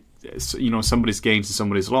it's, you know, somebody's gains and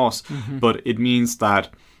somebody's loss, but it means that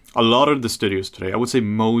a lot of the studios today, I would say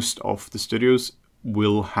most of the studios,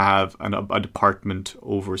 will have a department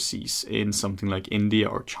overseas in something like India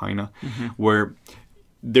or China, where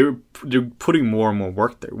they're putting more and more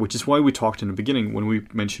work there, which is why we talked in the beginning when we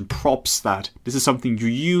mentioned props that this is something you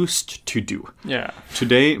used to do. Yeah.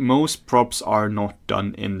 Today, most props are not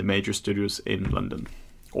done in the major studios in London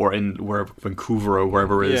or in Vancouver or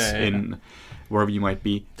wherever it is in wherever you might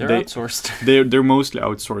be. They're outsourced. They're mostly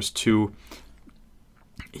outsourced to.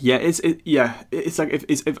 Yeah, it's like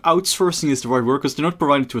if outsourcing is the right word, because they're not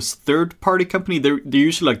provided to a third party company. They're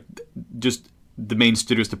usually like just the main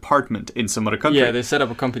studio's department in some other country. Yeah, they set up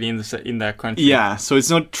a company in that country. Yeah, so it's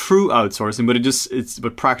not true outsourcing, but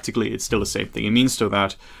but practically it's still the same thing. It means though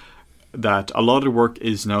that a lot of the work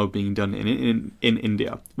is now being done in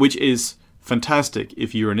India, which is fantastic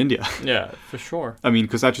if you're in India. Yeah, for sure. I mean,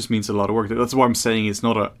 because that just means a lot of work. That's why I'm saying it's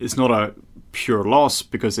not a pure loss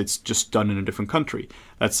because it's just done in a different country.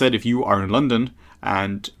 That said, if you are in London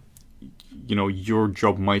and you know your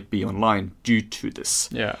job might be online due to this.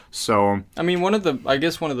 Yeah. So I mean, one of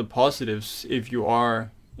the positives, if you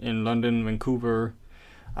are in London, Vancouver,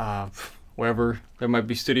 wherever there might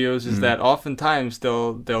be studios, is that oftentimes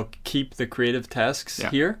they'll keep the creative tasks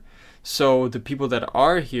here. So the people that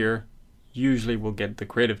are here usually will get the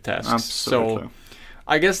creative tasks. Absolutely. So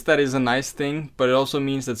I guess that is a nice thing, but it also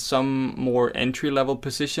means that some more entry-level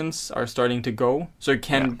positions are starting to go. So it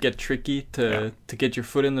can get tricky to get your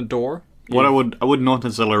foot in the door. What I would not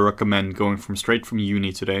necessarily recommend going straight from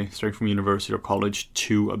uni today, straight from university or college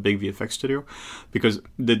to a big VFX studio, because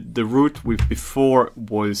the route before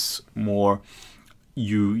was more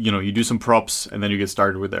you do some props and then you get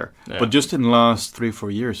started with there. Yeah. But just in the last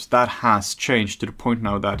 3-4 years, that has changed to the point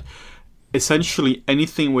now that essentially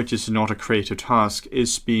anything which is not a creative task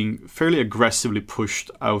is being fairly aggressively pushed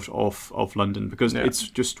out of London because it's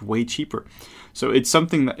just way cheaper. So it's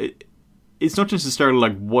something that it's not necessarily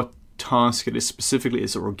like what task it is specifically.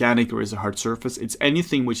 Is it organic or is it hard surface? It's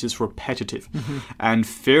anything which is repetitive and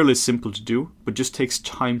fairly simple to do, but just takes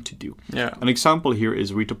time to do. Yeah. An example here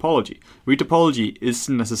is retopology. Retopology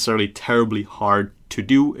isn't necessarily terribly hard to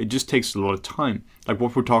do. It just takes a lot of time. Like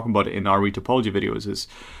what we're talking about in our retopology videos is,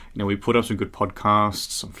 we put up some good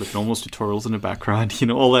podcasts, some Flip Normals tutorials in the background,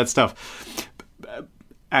 all that stuff.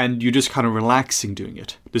 And you're just kind of relaxing doing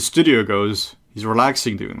it. The studio goes, he's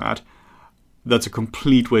relaxing doing that. That's a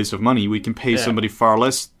complete waste of money. We can pay somebody far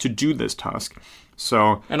less to do this task.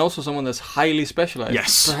 So, and also someone that's highly specialized.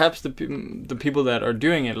 Yes. Perhaps the people that are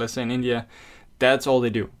doing it, let's say in India, that's all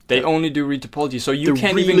they do. They only do retopology. So you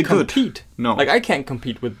can't really even compete. No. Like I can't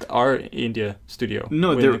compete with our India studio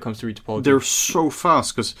when it comes to retopology. They're so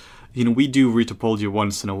fast because we do retopology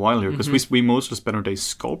once in a while here because we mostly spend our days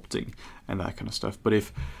sculpting and that kind of stuff. But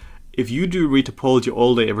if you do retopology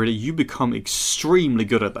all day, every day, you become extremely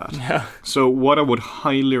good at that. Yeah. So what I would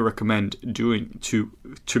highly recommend doing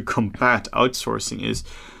to combat outsourcing is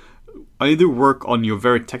either work on your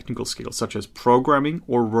very technical skills, such as programming,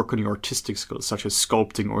 or work on your artistic skills, such as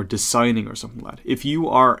sculpting or designing or something like that. If you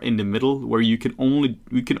are in the middle, where you can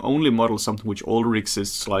only model something which already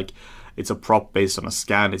exists, like it's a prop based on a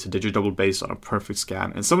scan, it's a digital based on a perfect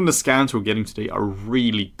scan, and some of the scans we're getting today are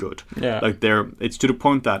really good. Yeah. Like it's to the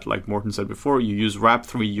point that, like Morten said before, you use Wrap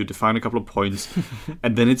 3, you define a couple of points,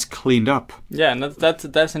 and then it's cleaned up. Yeah, and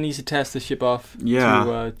that's an easy task to ship off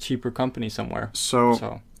to a cheaper company somewhere.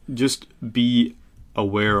 So just be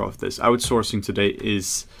aware of this. Outsourcing today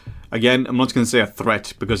is, again, I'm not going to say a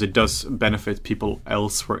threat because it does benefit people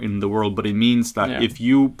elsewhere in the world, but it means that if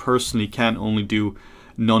you personally can only do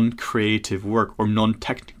non-creative work or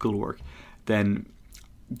non-technical work, then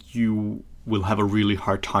you will have a really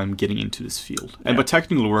hard time getting into this field. And by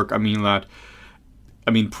technical work, I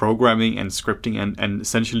mean programming and scripting and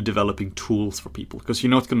essentially developing tools for people, because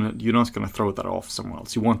you're not gonna throw that off somewhere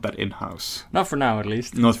else. You want that in-house. Not for now, at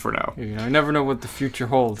least. Not for now. You never know what the future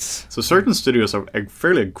holds. So certain studios are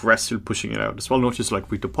fairly aggressive pushing it out as well, not just like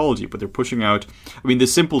retopology, but they're pushing out. I mean, the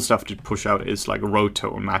simple stuff to push out is like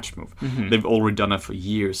Roto and Matchmove. They've already done it for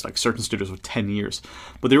years. Like certain studios for 10 years,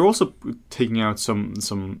 but they're also taking out some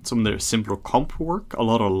of their simpler comp work. A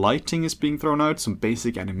lot of lighting is being thrown out. Some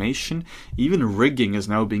basic animation, even rigging is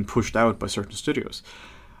now being pushed out by certain studios.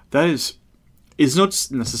 That is not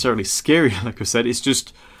necessarily scary, like I said. It's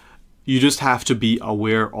just you just have to be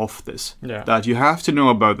aware of this. Yeah. That you have to know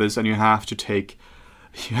about this, and you have to take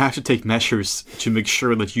measures to make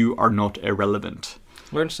sure that you are not irrelevant.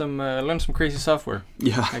 Learn some crazy software.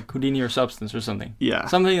 Yeah. Like Houdini or Substance or something. Yeah.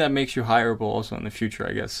 Something that makes you hireable also in the future,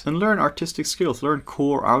 I guess. And learn artistic skills. Learn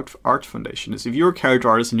core art foundations. If you're a character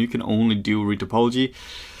artist and you can only do retopology,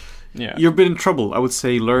 you're a bit in trouble. I would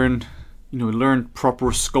say learn proper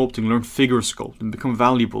sculpting, learn figure sculpting, become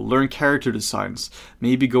valuable, learn character designs,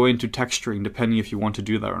 maybe go into texturing, depending if you want to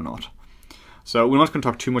do that or not. So we're not going to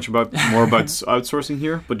talk too much about outsourcing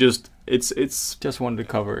here, but it's just wanted to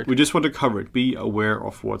cover it. We just want to cover it. Be aware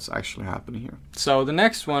of what's actually happening here. So the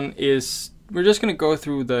next one is we're just going to go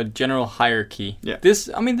through the general hierarchy. Yeah. This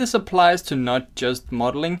applies to not just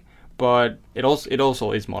modeling, but it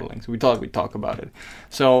also is modeling. So we thought we'd talk about it.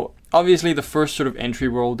 So obviously the first sort of entry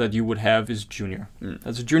role that you would have is junior.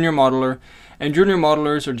 That's a junior modeler, and junior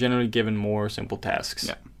modelers are generally given more simple tasks.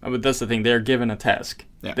 Yeah. But that's the thing, they're given a task.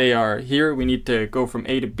 Yeah. They are here, we need to go from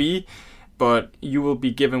A to B, but you will be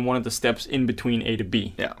given one of the steps in between A to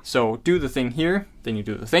B. Yeah. So do the thing here, then you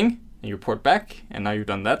do the thing, and you report back, and now you've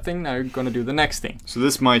done that thing, now you're going to do the next thing. So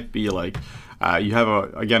this might be like, you have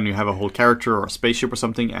a whole character or a spaceship or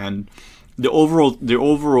something, and the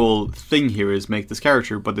overall thing here is make this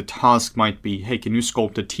character, but the task might be, hey, can you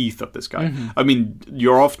sculpt the teeth of this guy? Mm-hmm. I mean,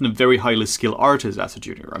 you're often a very highly skilled artist as a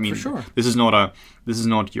junior. I mean, for sure. This is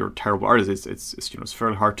not your terrible artist. It's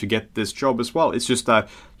fairly hard to get this job as well. It's just that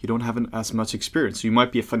you don't have as much experience. So you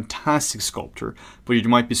might be a fantastic sculptor, but you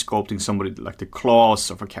might be sculpting somebody like the claws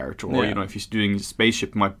of a character, or if you're doing a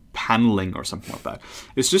spaceship, you might paneling or something like that.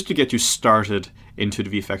 It's just to get you started into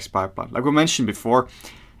the VFX pipeline. Like we mentioned before,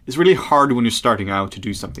 it's really hard when you're starting out to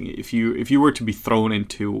do something. If you were to be thrown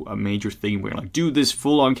into a major thing where like do this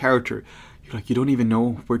full-on character, you don't even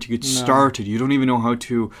know where to get started. You don't even know how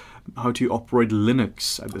to operate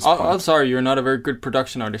Linux at this point. I'm sorry, you're not a very good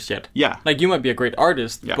production artist yet. Yeah. Like you might be a great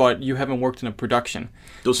artist, but you haven't worked in a production.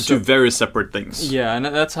 Those are two very separate things. Yeah, and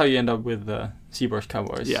that's how you end up with ZBrush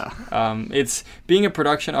Cowboys. Yeah. It's being a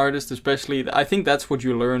production artist, especially. I think that's what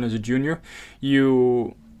you learn as a junior.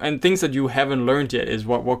 And things that you haven't learned yet is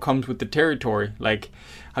what comes with the territory. Like,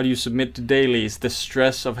 how do you submit to dailies? The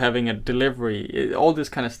stress of having a delivery. All this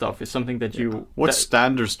kind of stuff is something that you... What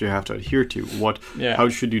standards do you have to adhere to? How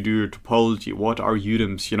should you do your topology? What are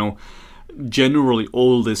UDIMs? Generally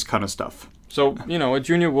all this kind of stuff. So, a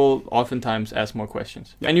junior will oftentimes ask more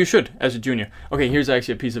questions. Yeah. And you should, as a junior. Okay, here's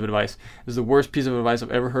actually a piece of advice. This is the worst piece of advice I've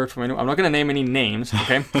ever heard from anyone. I'm not going to name any names,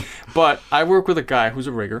 okay? But I work with a guy who's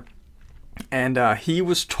a rigger. And he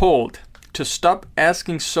was told to stop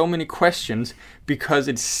asking so many questions because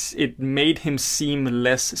it made him seem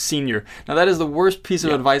less senior. Now that is the worst piece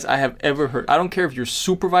of advice I have ever heard. I don't care if you're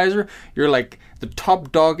supervisor, you're like the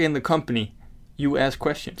top dog in the company, you ask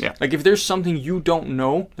questions. Yeah. Like if there's something you don't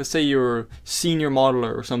know, let's say you're a senior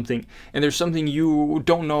modeler or something, and there's something you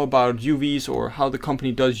don't know about UVs or how the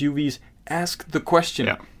company does UVs, ask the question.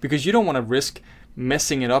 Yeah. Because you don't want to risk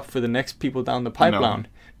messing it up for the next people down the pipeline.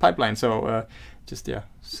 So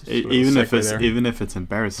even if it's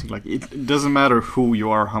embarrassing, like it doesn't matter who you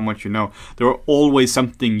are, how much you know, there are always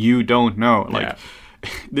something you don't know. Like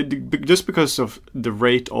just because of the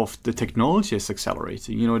rate of the technology is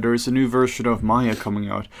accelerating, there is a new version of Maya coming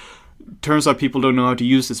out. Turns out people don't know how to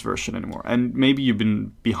use this version anymore, and maybe you've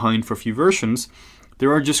been behind for a few versions.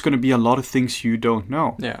 There are just going to be a lot of things you don't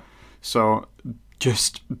know. So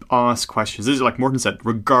just ask questions. This is like Morten said,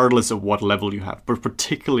 regardless of what level you have, but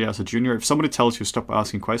particularly as a junior, if somebody tells you stop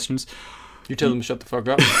asking questions, you tell them shut the fuck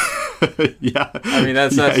up. Yeah. I mean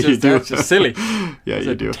that's just silly. Yeah, that's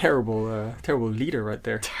you do. Terrible leader right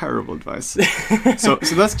there. Terrible advice. So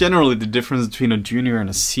that's generally the difference between a junior and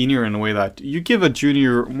a senior in a way that you give a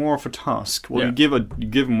junior more of a task. Well, you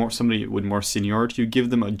give more somebody with more seniority, you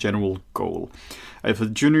give them a general goal. If a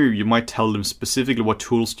junior, you might tell them specifically what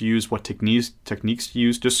tools to use, what techniques to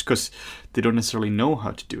use, just because they don't necessarily know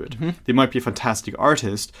how to do it. Mm-hmm. They might be a fantastic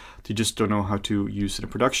artist, they just don't know how to use it in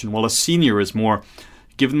production. While a senior is more,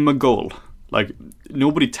 give them a goal. Like,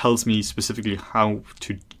 nobody tells me specifically how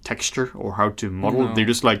to texture or how to model. No. They're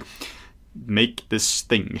just like, make this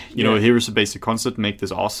thing. Here's a basic concept, make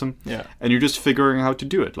this awesome. Yeah. And you're just figuring out how to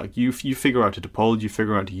do it. Like, you figure out the topology, you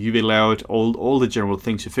figure out the UV layout, all the general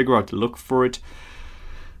things. You figure out the look for it.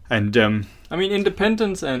 And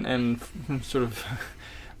independence and sort of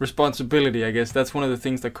responsibility, I guess that's one of the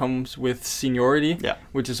things that comes with seniority. Yeah.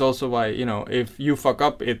 Which is also why if you fuck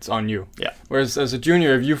up, it's on you. Yeah. Whereas as a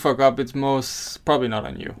junior, if you fuck up, it's most probably not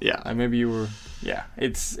on you. Yeah. Maybe you were. Yeah.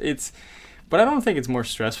 It's. But I don't think it's more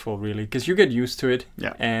stressful really, because you get used to it.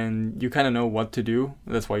 Yeah. And you kind of know what to do.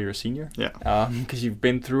 That's why you're a senior. Yeah. Because you've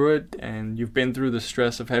been through it and you've been through the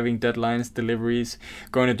stress of having deadlines, deliveries,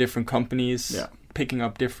 going to different companies. Yeah. Picking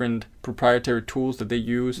up different proprietary tools that they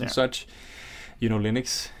use and such. you know,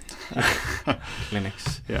 Linux.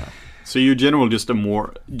 Linux. Yeah. So you're generally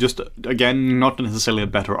again, not necessarily a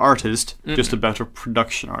better artist, just a better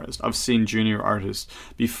production artist. I've seen junior artists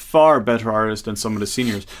be far better artists than some of the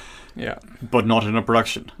seniors. Yeah. But not in a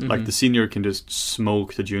production. Like the senior can just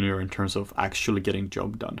smoke the junior in terms of actually getting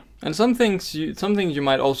job done. And some things you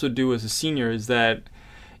might also do as a senior is that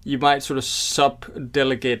you might sort of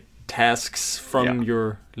sub-delegate tasks from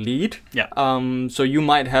your lead. Yeah. So you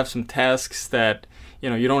might have some tasks that, you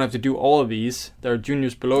know, you don't have to do all of these. There are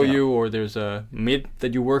juniors below you, or there's a mid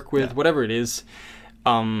that you work with, whatever it is,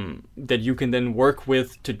 that you can then work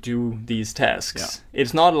with to do these tasks. Yeah.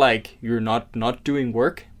 It's not like you're not doing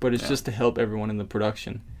work, but it's just to help everyone in the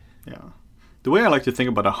production. Yeah. The way I like to think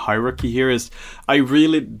about a hierarchy here is I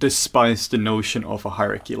really despise the notion of a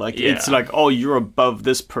hierarchy. Like, it's like, oh, you're above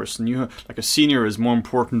this person. Like a senior is more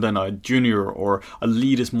important than a junior, or a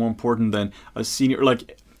lead is more important than a senior.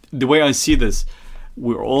 Like, the way I see this,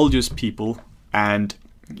 we're all just people, and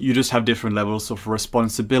you just have different levels of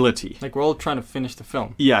responsibility. Like, we're all trying to finish the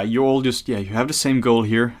film. Yeah, you're all just, you have the same goal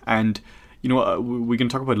here, and, you know, we can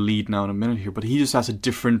talk about lead now in a minute here, but he just has a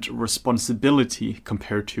different responsibility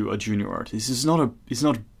compared to a junior artist. He's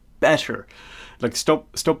not better. Like, stop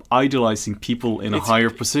idolizing people in a higher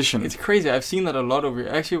position. It's crazy. I've seen that a lot over here.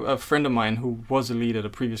 Actually, a friend of mine who was a lead at a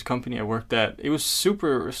previous company I worked at, it was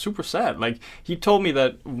super, super sad. Like, he told me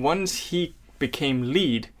that once he became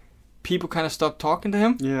lead, people kind of stopped talking to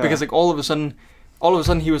him because, like, all of a sudden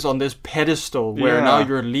he was on this pedestal where now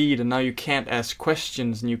you're a lead, and now you can't ask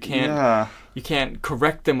questions, and you can't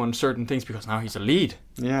correct them on certain things because now he's a lead.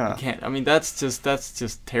 Yeah, you can't. I mean, that's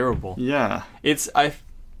just terrible. Yeah,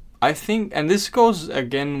 I think, and this goes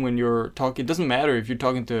again when you're talking. It doesn't matter if you're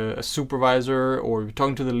talking to a supervisor or you're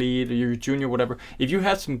talking to the lead or you're a junior, whatever. If you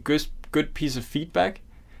had some good piece of feedback,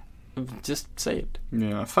 just say it.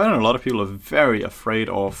 Yeah, I find a lot of people are very afraid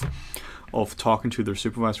of talking to their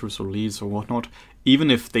supervisors or leads or whatnot,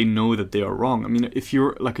 even if they know that they are wrong. I mean, if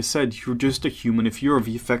you're, like I said, you're just a human. If you're a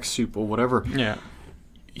VFX soup or whatever,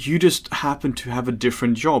 you just happen to have a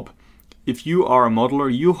different job. If you are a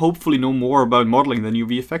modeler, you hopefully know more about modeling than your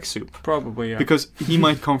VFX soup. Probably, yeah. Because he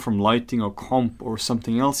might come from lighting or comp or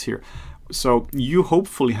something else here. So you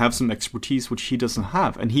hopefully have some expertise which he doesn't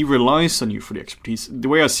have, and he relies on you for the expertise. The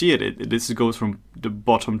way I see it, this goes from the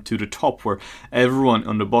bottom to the top, where everyone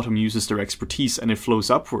on the bottom uses their expertise and it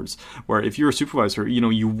flows upwards. Where if you're a supervisor, you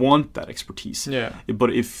know, you want that expertise. Yeah.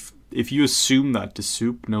 But if you assume that the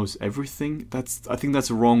soup knows everything, I think that's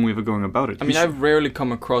a wrong way of going about it. I mean, I've rarely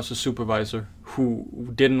come across a supervisor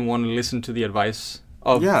who didn't want to listen to the advice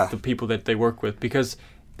of the people that they work with, because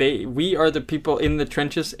we are the people in the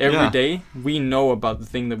trenches every day. We know about the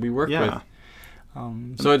thing that we work with.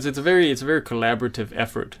 So it's a very collaborative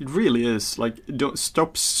effort. It really is. Like, don't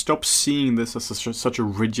stop seeing this as such a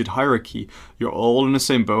rigid hierarchy. You're all in the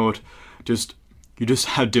same boat. You just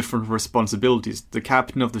have different responsibilities. The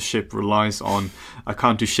captain of the ship relies on, I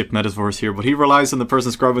can't do ship metaphors here, but he relies on the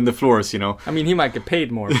person scrubbing the floors, you know. I mean, he might get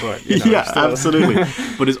paid more, but, you know, absolutely.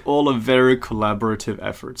 But it's all a very collaborative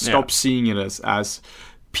effort. Stop seeing it as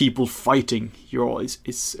people fighting.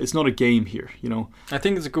 It's not a game here, you know. I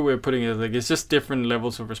think it's a good way of putting it. Like, it's just different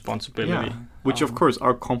levels of responsibility, which of course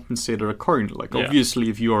are compensated accordingly. Like, obviously,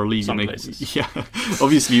 if you are a lead,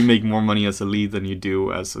 obviously you make more money as a lead than you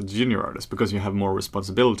do as a junior artist because you have more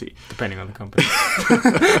responsibility, depending on the company.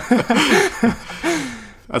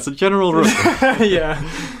 That's a general rule.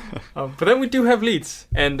 But then we do have leads,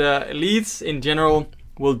 and leads in general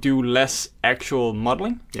will do less actual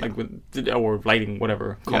modeling, like or lighting,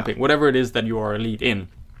 whatever, comping, whatever it is that you are a lead in.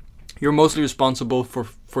 You're mostly responsible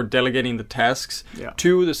for delegating the tasks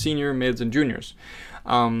to the senior, mids, and juniors.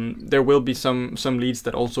 There will be some leads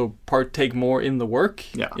that also partake more in the work.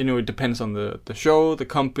 You know, it depends on the show, the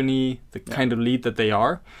company, the kind of lead that they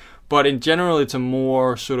are. But in general, it's a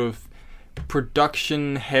more sort of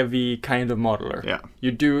production heavy kind of modeler.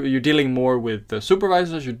 You're dealing more with the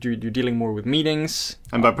supervisors, you're dealing more with meetings,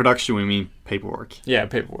 and by production we mean paperwork.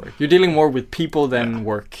 Paperwork. You're dealing more with people than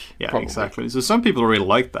work. Probably. Exactly. So some people really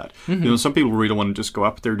like that. You know, some people really want to just go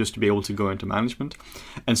up there just to be able to go into management,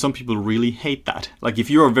 and some people really hate that. Like, if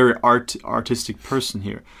you're a very artistic person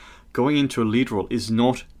here, going into a lead role is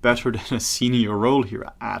not better than a senior role here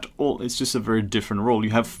at all. It's just a very different role.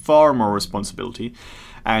 You have far more responsibility,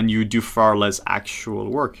 and you do far less actual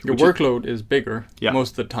work. Your workload is bigger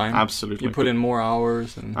most of the time. Absolutely. You put in more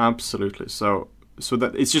hours. Absolutely. So so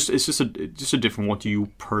that it's just a different what you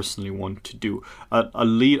personally want to do. A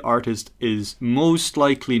lead artist is most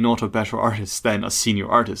likely not a better artist than a senior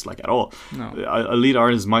artist, like at all. No. A lead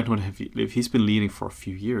artist might not have, if he's been leading for a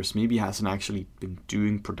few years, maybe he hasn't actually been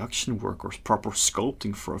doing production work or proper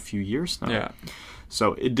sculpting for a few years now. Yeah.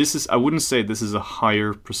 So I wouldn't say this is a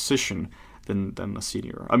higher position than a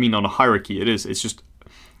senior. I mean, on a hierarchy, it is. It's just,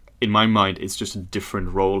 in my mind, it's just a different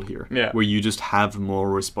role here, where you just have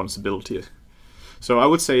more responsibility. So I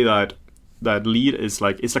would say that lead is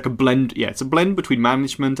it's like a blend. Yeah, it's a blend between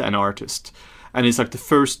management and artist, and it's like the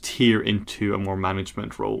first tier into a more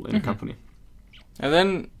management role in a company. And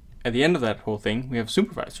then at the end of that whole thing, we have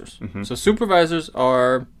supervisors. So supervisors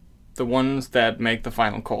are the ones that make the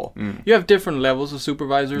final call. You have different levels of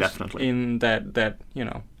supervisors. Definitely. In that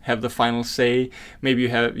have the final say. Maybe you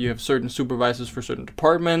have certain supervisors for certain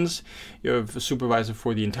departments. You have a supervisor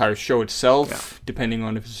for the entire show itself, depending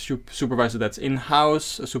on if it's a supervisor that's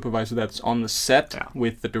in-house, a supervisor that's on the set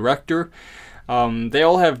with the director. They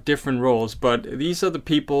all have different roles, but these are the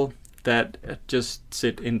people that just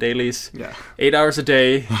sit in dailies 8 hours a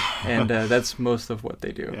day, and that's most of what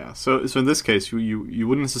they do. Yeah. So in this case, you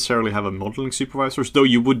wouldn't necessarily have a modeling supervisor, though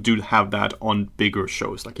you would have that on bigger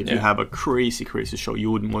shows. Like if you have a crazy show, you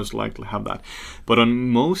would most likely have that. But on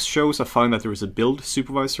most shows, I find that there is a build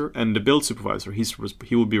supervisor, and the build supervisor,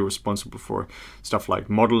 he will be responsible for stuff like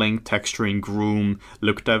modeling, texturing, groom,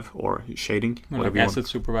 look dev, or shading, whatever you want. Asset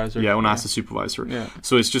supervisor. Yeah, an asset supervisor. Yeah.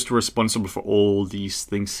 So it's just responsible for all these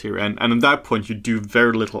things here. And at that point, you do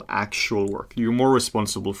very little actual work. You're more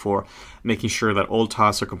responsible for making sure that all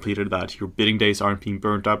tasks are completed, that your bidding days aren't being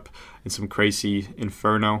burnt up in some crazy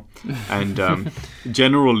inferno, and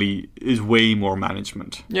generally is way more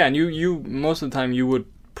management. Yeah, and you most of the time you would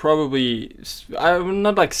probably, I would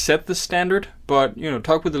not set the standard, but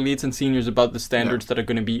talk with the leads and seniors about the standards that are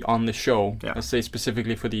going to be on the show. Let's say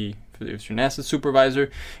specifically for if you're an asset supervisor,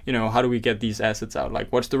 how do we get these assets out? Like,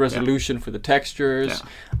 what's the resolution for the textures?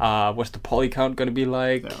 What's the poly count going to be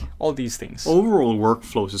like? All these things. Overall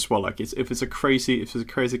workflows as well. Like, if it's a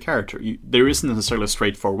crazy character, there isn't necessarily a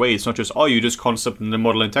straightforward way. It's not just you just concept and then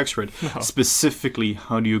model and texture it. No. Specifically,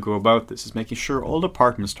 how do you go about this? Is making sure all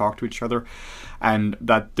departments talk to each other, and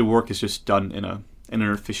that the work is just done in an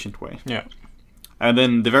efficient way. Yeah. And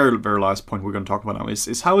then the very, very last point we're going to talk about now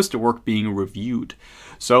is how is the work being reviewed?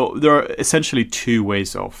 So there are essentially two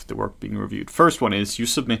ways of the work being reviewed. First one is you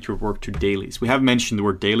submit your work to dailies. We have mentioned the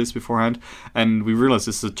word dailies beforehand, and we realize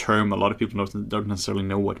this is a term a lot of people don't necessarily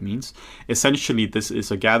know what it means. Essentially, this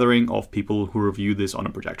is a gathering of people who review this on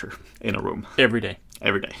a projector in a room. Every day.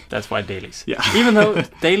 That's why dailies. Yeah. Even though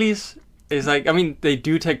dailies is they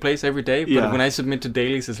do take place every day, but when I submit to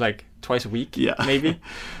dailies, it's twice a week, maybe.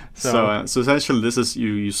 So essentially, this is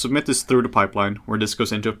you submit this through the pipeline, where this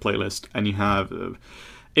goes into a playlist, and you have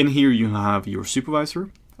in here you have your supervisor,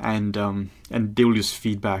 and they will just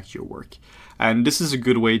feedback your work. And this is a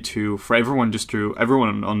good way for everyone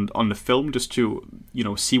on the film just to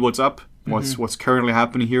see what's up, what's currently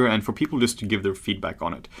happening here, and for people just to give their feedback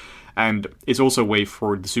on it. And it's also a way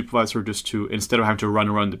for the supervisor just to, instead of having to run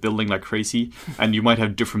around the building like crazy, and you might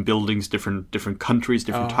have different buildings, different countries,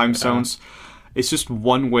 different time zones. It's just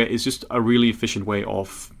one way. It's just a really efficient way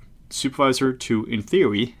of supervisor to, in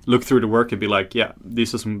theory, look through the work and be like,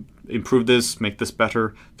 this is improve this, make this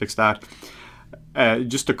better, fix that.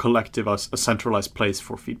 Just a collective, a centralized place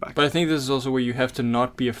for feedback. But I think this is also where you have to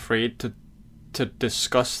not be afraid to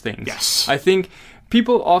discuss things. Yes. I think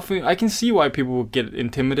people often, I can see why people will get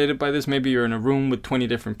intimidated by this. Maybe you're in a room with 20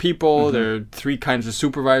 different people. There are 3 kinds of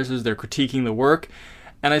supervisors. They're critiquing the work.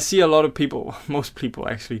 And I see a lot of people, most people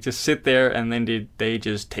actually, just sit there and then they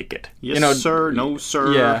just take it. Yes, sir. No,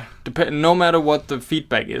 sir. Yeah. No matter what the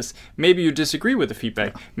feedback is. Maybe you disagree with the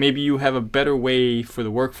feedback. Maybe you have a better way for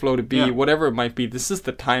the workflow to be, whatever it might be. This is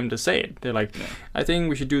the time to say it. They're like, I think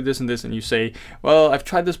we should do this and this. And you say, well, I've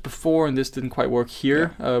tried this before and this didn't quite work here.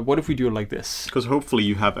 What if we do it like this? Because hopefully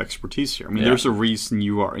you have expertise here. I mean, there's a reason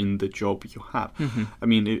you are in the job you have. I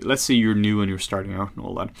mean, let's say you're new and you're starting out and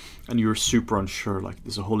all that, and you're super unsure,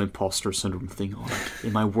 there's a whole imposter syndrome thing on it.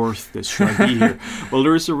 Am I worth this? Should I be here? Well,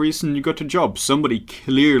 there is a reason you got the job. Somebody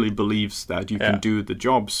clearly believes that you can do the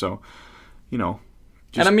job. So, and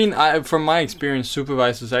I mean, from my experience,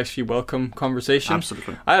 supervisors actually welcome conversation.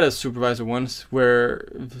 Absolutely. I had a supervisor once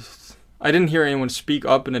where I didn't hear anyone speak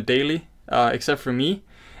up in a daily, except for me.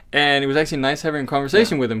 And it was actually nice having a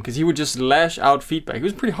conversation with him, because he would just lash out feedback. He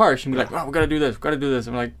was pretty harsh and be like, we got to do this.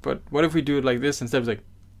 I'm like, but what if we do it like this? Instead, he was like,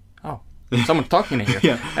 someone's talking in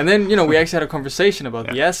here. And then, we actually had a conversation about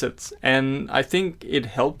the assets. And I think it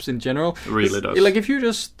helps in general. It really does. If you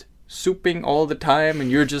just souping all the time and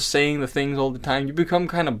you're just saying the things all the time, you become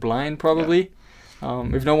kind of blind probably.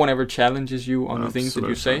 If no one ever challenges you on the things that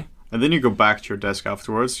you say. And then you go back to your desk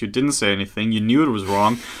afterwards, you didn't say anything, you knew it was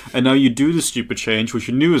wrong, and now you do the stupid change, which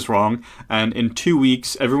you knew was wrong, and in 2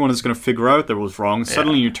 weeks, everyone is going to figure out that it was wrong.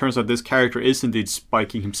 Suddenly it turns out this character is indeed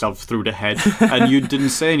spiking himself through the head, and you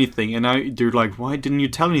didn't say anything, and now they're like, why didn't you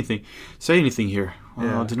say anything here?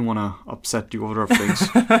 I didn't want to upset the order of things.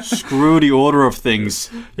 Screw the order of things.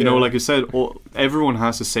 You know, like I said, everyone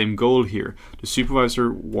has the same goal here. The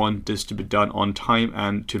supervisor wants this to be done on time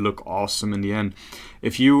and to look awesome in the end.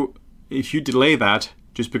 If you delay that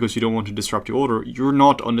just because you don't want to disrupt the order, you're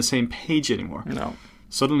not on the same page anymore. No.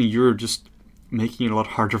 Suddenly you're just making it a lot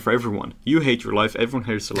harder for everyone. You hate your life, everyone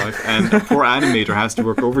hates their life, and a poor animator has to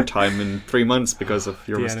work overtime in 3 months because of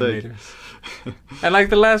your mistake. And like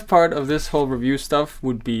the last part of this whole review stuff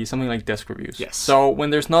would be something like desk reviews. Yes. So when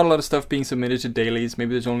there's not a lot of stuff being submitted to dailies,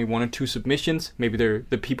 maybe there's only 1 or 2 submissions, maybe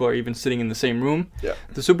the people are even sitting in the same room. Yeah.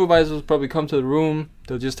 The supervisors will probably come to the room,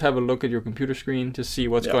 they'll just have a look at your computer screen to see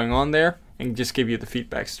what's going on there and just give you the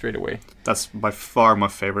feedback straight away. That's by far my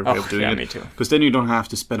favorite way of doing it. Me too. Because then you don't have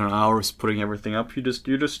to spend an hour putting everything up.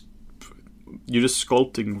 You're just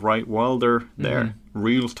sculpting right while they're there.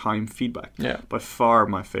 Real-time feedback. Yeah. By far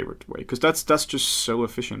my favorite way. Because that's just so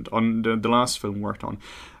efficient. On the last film we worked on,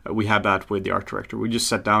 we had that with the art director. We just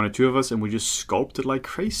sat down, the 2 of us, and we just sculpted like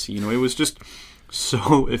crazy. You know, it was just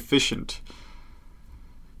so efficient.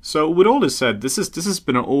 So with all this said, this has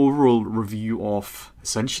been an overall review of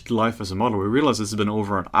essentially life as a model. We realize this has been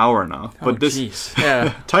over an hour now. But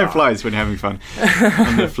time flies when you're having fun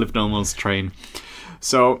on the Flip Normals train.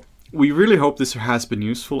 So we really hope this has been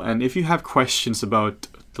useful, and if you have questions about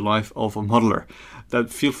the life of a modeler, that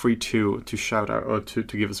feel free to shout out or to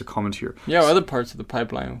give us a comment here. Yeah, other parts of the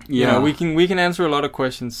pipeline. Yeah, we can answer a lot of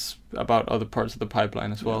questions about other parts of the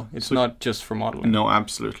pipeline as well. It's not just for modeling. No,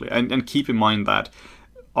 absolutely, and keep in mind that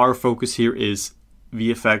our focus here is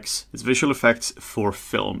VFX, it's visual effects for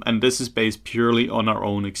film, and this is based purely on our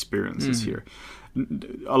own experiences here.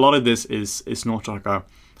 A lot of this is not like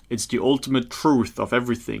it's the ultimate truth of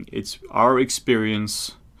everything. It's our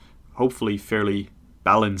experience, hopefully fairly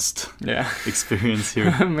balanced experience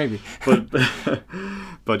here. Maybe.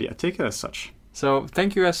 But yeah, take it as such. So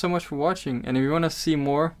thank you guys so much for watching. And if you want to see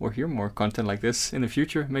more or hear more content like this in the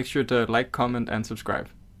future, make sure to like, comment, and subscribe.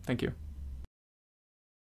 Thank you.